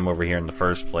need to come over here in the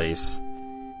first place.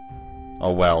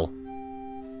 Oh well.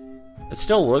 It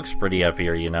still looks pretty up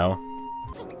here, you know.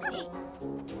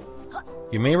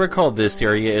 You may recall this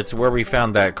area. It's where we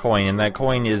found that coin, and that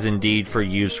coin is indeed for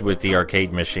use with the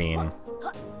arcade machine.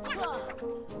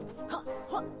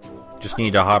 Just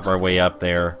need to hop our way up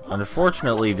there.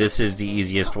 Unfortunately, this is the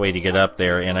easiest way to get up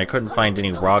there, and I couldn't find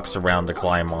any rocks around to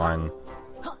climb on.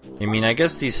 I mean, I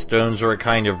guess these stones are a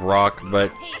kind of rock,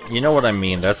 but you know what I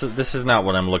mean. This is not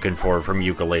what I'm looking for from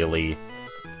Yooka-Laylee.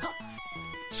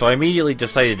 So I immediately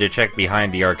decided to check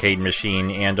behind the arcade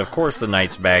machine, and of course the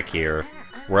knight's back here.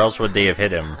 Where else would they have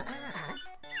hit him?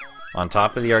 On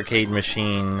top of the arcade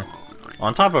machine?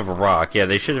 On top of a rock. Yeah,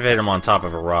 they should have hit him on top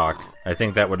of a rock. I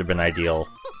think that would have been ideal.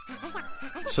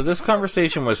 So this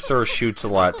conversation with Sir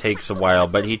Shoots-a-Lot takes a while,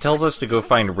 but he tells us to go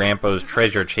find Rampo's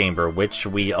treasure chamber, which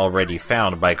we already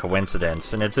found by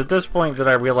coincidence, and it's at this point that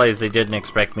I realize they didn't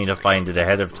expect me to find it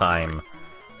ahead of time,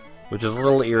 which is a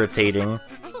little irritating.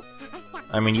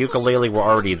 I mean, Yooka-Laylee were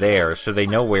already there, so they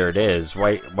know where it is.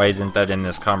 Why isn't that in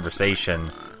this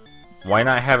conversation? Why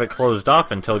not have it closed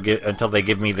off until they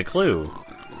give me the clue?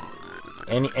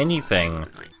 Anything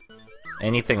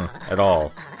at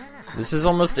all. This is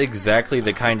almost exactly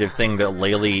the kind of thing that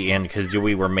Laylee and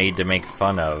Kazooie were made to make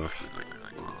fun of.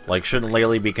 Like, shouldn't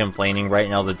Laylee be complaining right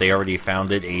now that they already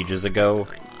found it ages ago?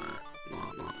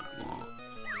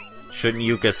 Shouldn't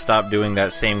Yooka stop doing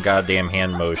that same goddamn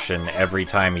hand motion every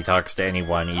time he talks to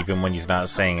anyone, even when he's not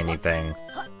saying anything?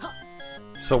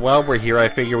 So while we're here, I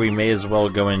figure we may as well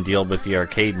go and deal with the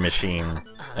arcade machine.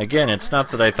 Again, it's not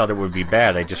that I thought it would be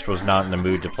bad, I just was not in the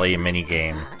mood to play a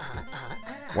minigame.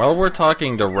 While we're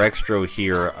talking to Rextro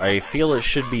here, I feel it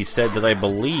should be said that I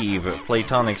believe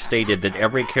Playtonic stated that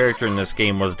every character in this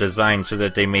game was designed so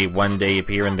that they may one day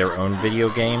appear in their own video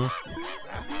game.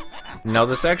 Now,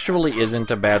 this actually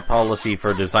isn't a bad policy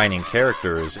for designing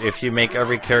characters. If you make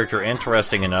every character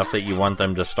interesting enough that you want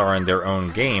them to star in their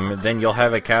own game, then you'll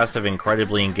have a cast of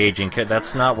incredibly engaging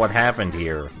That's not what happened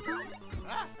here.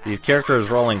 These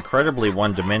characters are all incredibly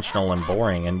one-dimensional and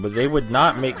boring, and they would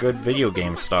not make good video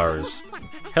game stars.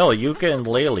 Hell, Yooka and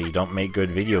Laylee don't make good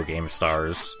video game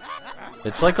stars.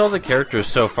 It's like all the characters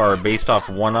so far are based off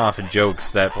one-off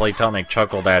jokes that Playtonic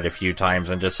chuckled at a few times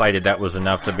and decided that was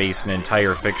enough to base an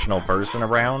entire fictional person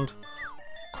around.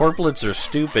 Corplets are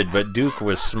stupid, but Duke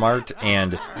was smart,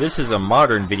 and this is a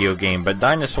modern video game, but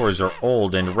dinosaurs are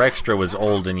old, and Rextro is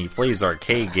old, and he plays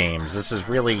arcade games. This is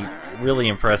really, really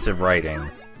impressive writing.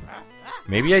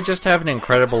 Maybe I just have an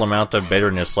incredible amount of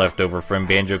bitterness left over from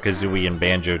Banjo-Kazooie and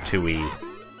Banjo-Tooie.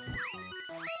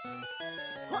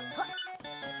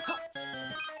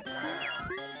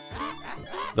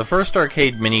 The first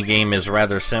arcade minigame is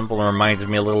rather simple and reminds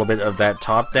me a little bit of that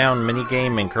top-down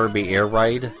minigame in Kirby Air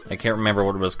Ride. I can't remember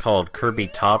what it was called, Kirby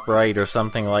Top Ride or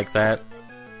something like that.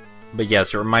 But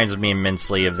yes, it reminds me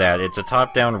immensely of that. It's a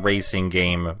top-down racing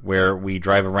game where we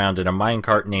drive around in a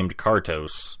minecart named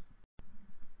Kartos.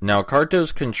 Now,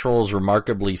 Kartos controls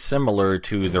remarkably similar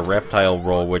to the reptile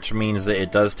roll, which means that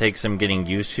it does take some getting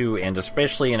used to, and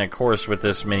especially in a course with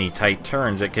this many tight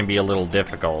turns, it can be a little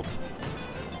difficult.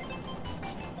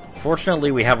 Fortunately,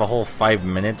 we have a whole 5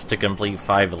 minutes to complete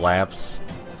 5 laps,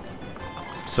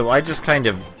 so I just kind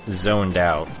of zoned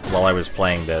out while I was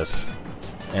playing this,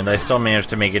 and I still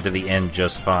managed to make it to the end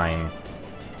just fine.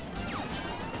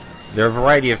 There are a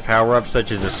variety of power-ups,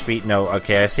 such as a speed... No,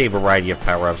 okay, I say a variety of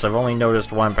power-ups. I've only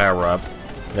noticed one power-up,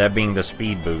 that being the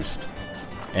speed boost.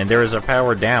 And there is a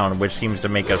power-down, which seems to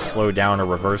make us slow down or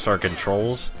reverse our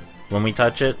controls when we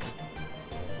touch it.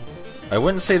 I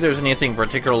wouldn't say there's anything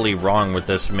particularly wrong with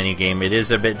this minigame. It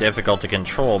is a bit difficult to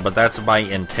control, but that's by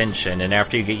intention, and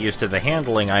after you get used to the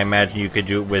handling, I imagine you could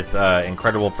do it with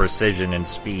incredible precision and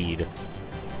speed.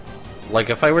 Like,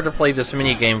 if I were to play this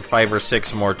minigame 5 or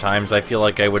 6 more times, I feel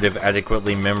like I would have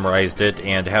adequately memorized it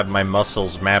and have my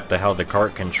muscles mapped to how the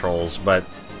cart controls, but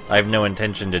I have no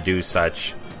intention to do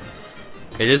such.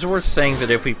 It is worth saying that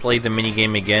if we play the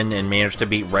minigame again and manage to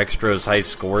beat Rextro's high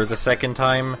score the second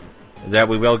time, that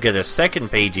we will get a second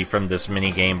pagey from this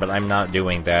minigame, but I'm not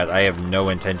doing that. I have no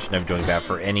intention of doing that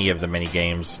for any of the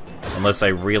minigames, unless I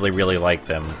really, really like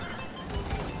them.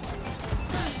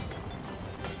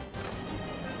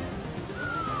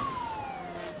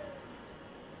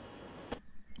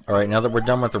 Alright, now that we're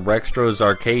done with the Rextro's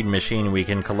arcade machine, we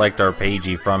can collect our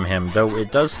pagey from him, though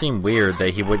it does seem weird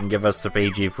that he wouldn't give us the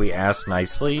pagey if we asked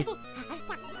nicely.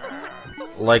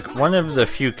 Like, one of the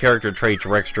few character traits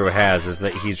Rextro has is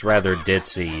that he's rather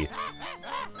ditzy.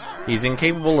 He's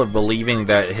incapable of believing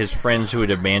that his friends who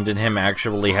had abandoned him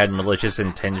actually had malicious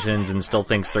intentions and still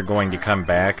thinks they're going to come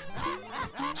back.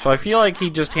 So I feel like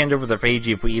he'd just hand over the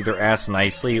pagey if we either asked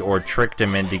nicely or tricked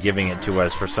him into giving it to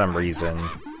us for some reason.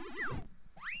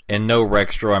 And no,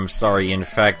 Rextro, I'm sorry. In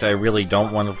fact, I really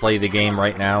don't want to play the game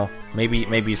right now.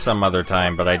 Maybe some other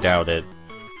time, but I doubt it.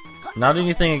 Not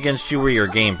anything against you or your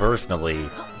game personally.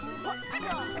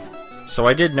 So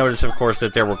I did notice, of course,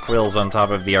 that there were quills on top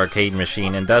of the arcade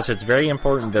machine, and thus it's very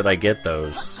important that I get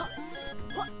those.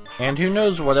 And who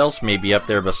knows what else may be up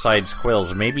there besides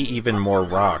quills, maybe even more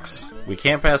rocks. We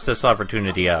can't pass this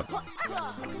opportunity up.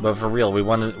 But for real, we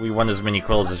want as many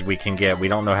quills as we can get. We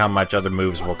don't know how much other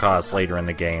moves will cost later in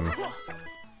the game.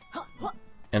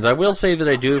 And I will say that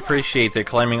I do appreciate that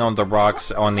climbing on the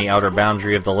rocks on the outer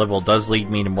boundary of the level does lead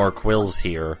me to more quills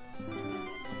here.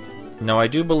 Now, I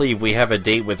do believe we have a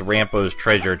date with Rampo's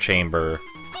treasure chamber.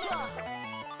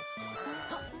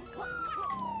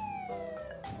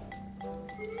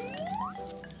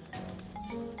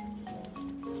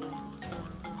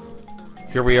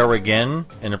 Here we are again,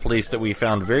 in a place that we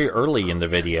found very early in the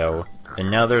video. And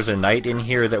now there's a knight in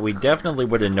here that we definitely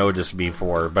would have noticed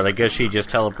before, but I guess she just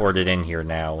teleported in here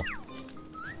now.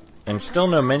 And still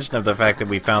no mention of the fact that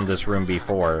we found this room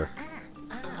before.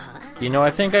 You know,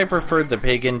 I think I preferred the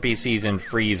pig NPCs in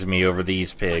Freeze Me over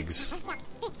these pigs.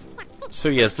 So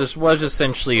yes, this was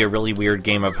essentially a really weird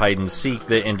game of hide-and-seek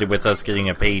that ended with us getting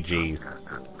a pagey.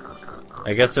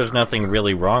 I guess there's nothing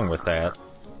really wrong with that.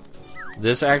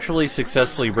 This actually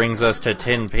successfully brings us to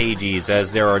 10 pages,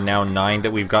 as there are now 9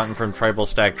 that we've gotten from Tribal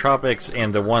Stack Tropics,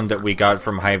 and the 1 that we got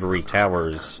from Hivory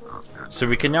Towers. So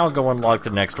we can now go unlock the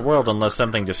next world unless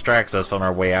something distracts us on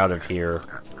our way out of here.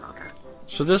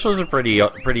 So this was a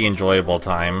pretty enjoyable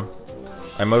time.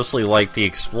 I mostly liked the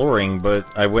exploring, but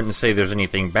I wouldn't say there's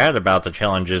anything bad about the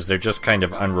challenges, they're just kind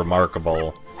of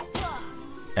unremarkable.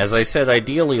 As I said,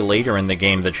 ideally later in the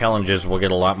game the challenges will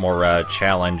get a lot more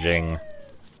challenging.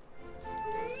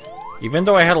 Even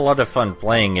though I had a lot of fun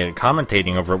playing it,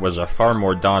 commentating over it was a far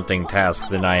more daunting task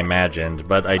than I imagined,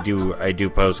 but I do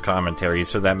post commentary,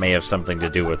 so that may have something to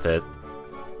do with it.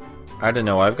 I don't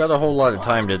know, I've got a whole lot of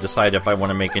time to decide if I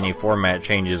want to make any format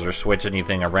changes or switch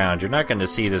anything around. You're not going to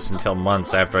see this until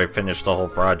months after I finish the whole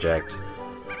project.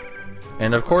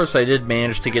 And of course I did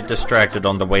manage to get distracted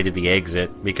on the way to the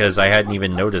exit, because I hadn't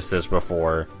even noticed this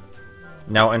before.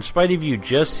 Now, in spite of you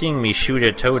just seeing me shoot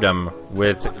a totem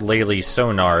with Laylee's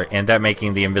sonar, and that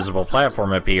making the invisible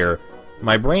platform appear,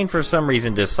 my brain for some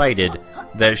reason decided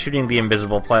that shooting the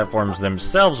invisible platforms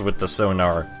themselves with the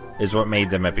sonar is what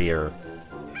made them appear.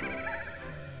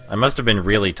 I must have been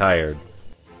really tired.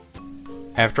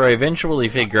 After I eventually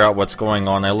figure out what's going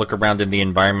on, I look around in the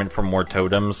environment for more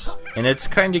totems, and it's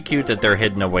kinda cute that they're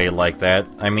hidden away like that.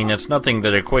 I mean, it's nothing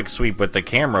that a quick sweep with the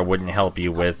camera wouldn't help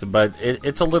you with, but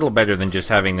it's a little better than just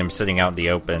having them sitting out in the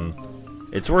open.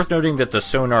 It's worth noting that the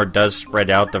sonar does spread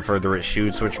out the further it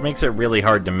shoots, which makes it really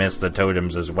hard to miss the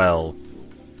totems as well.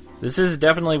 This is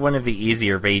definitely one of the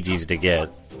easier pages to get.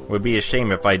 Would be a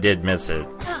shame if I did miss it.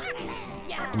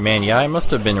 Man, yeah, I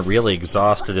must have been really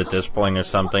exhausted at this point or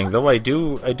something, though I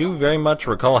do very much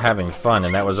recall having fun,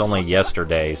 and that was only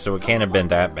yesterday, so it can't have been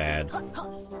that bad.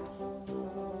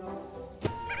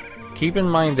 Keep in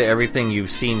mind that everything you've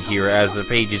seen here, as the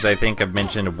pages I think I've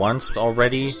mentioned once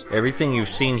already, everything you've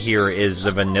seen here is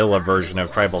the vanilla version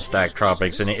of Tribal Stack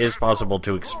Tropics, and it is possible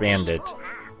to expand it.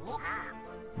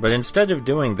 But instead of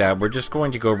doing that, we're just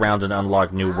going to go around and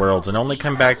unlock new worlds, and only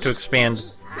come back to expand...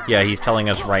 Yeah, he's telling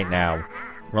us right now.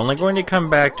 We're only going to come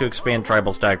back to expand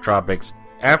Tribal Stack Tropics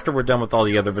after we're done with all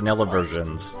the other vanilla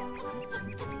versions.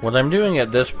 What I'm doing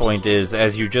at this point is,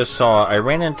 as you just saw, I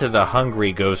ran into the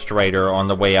hungry Ghost Rider on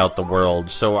the way out the world,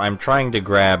 so I'm trying to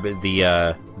grab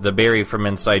the berry from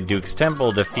inside Duke's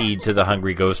temple to feed to the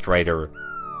hungry Ghost Rider.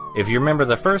 If you remember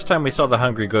the first time we saw the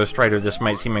hungry Ghost Rider, this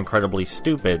might seem incredibly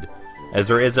stupid, as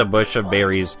there is a bush of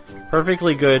berries,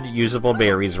 perfectly good, usable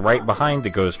berries right behind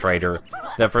the Ghost Rider,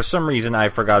 that for some reason I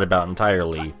forgot about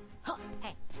entirely.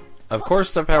 Of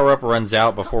course the power-up runs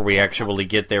out before we actually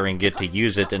get there and get to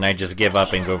use it, and I just give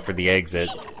up and go for the exit.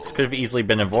 This could have easily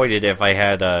been avoided if I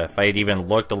had even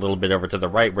looked a little bit over to the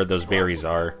right where those berries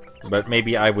are. But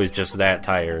maybe I was just that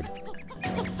tired.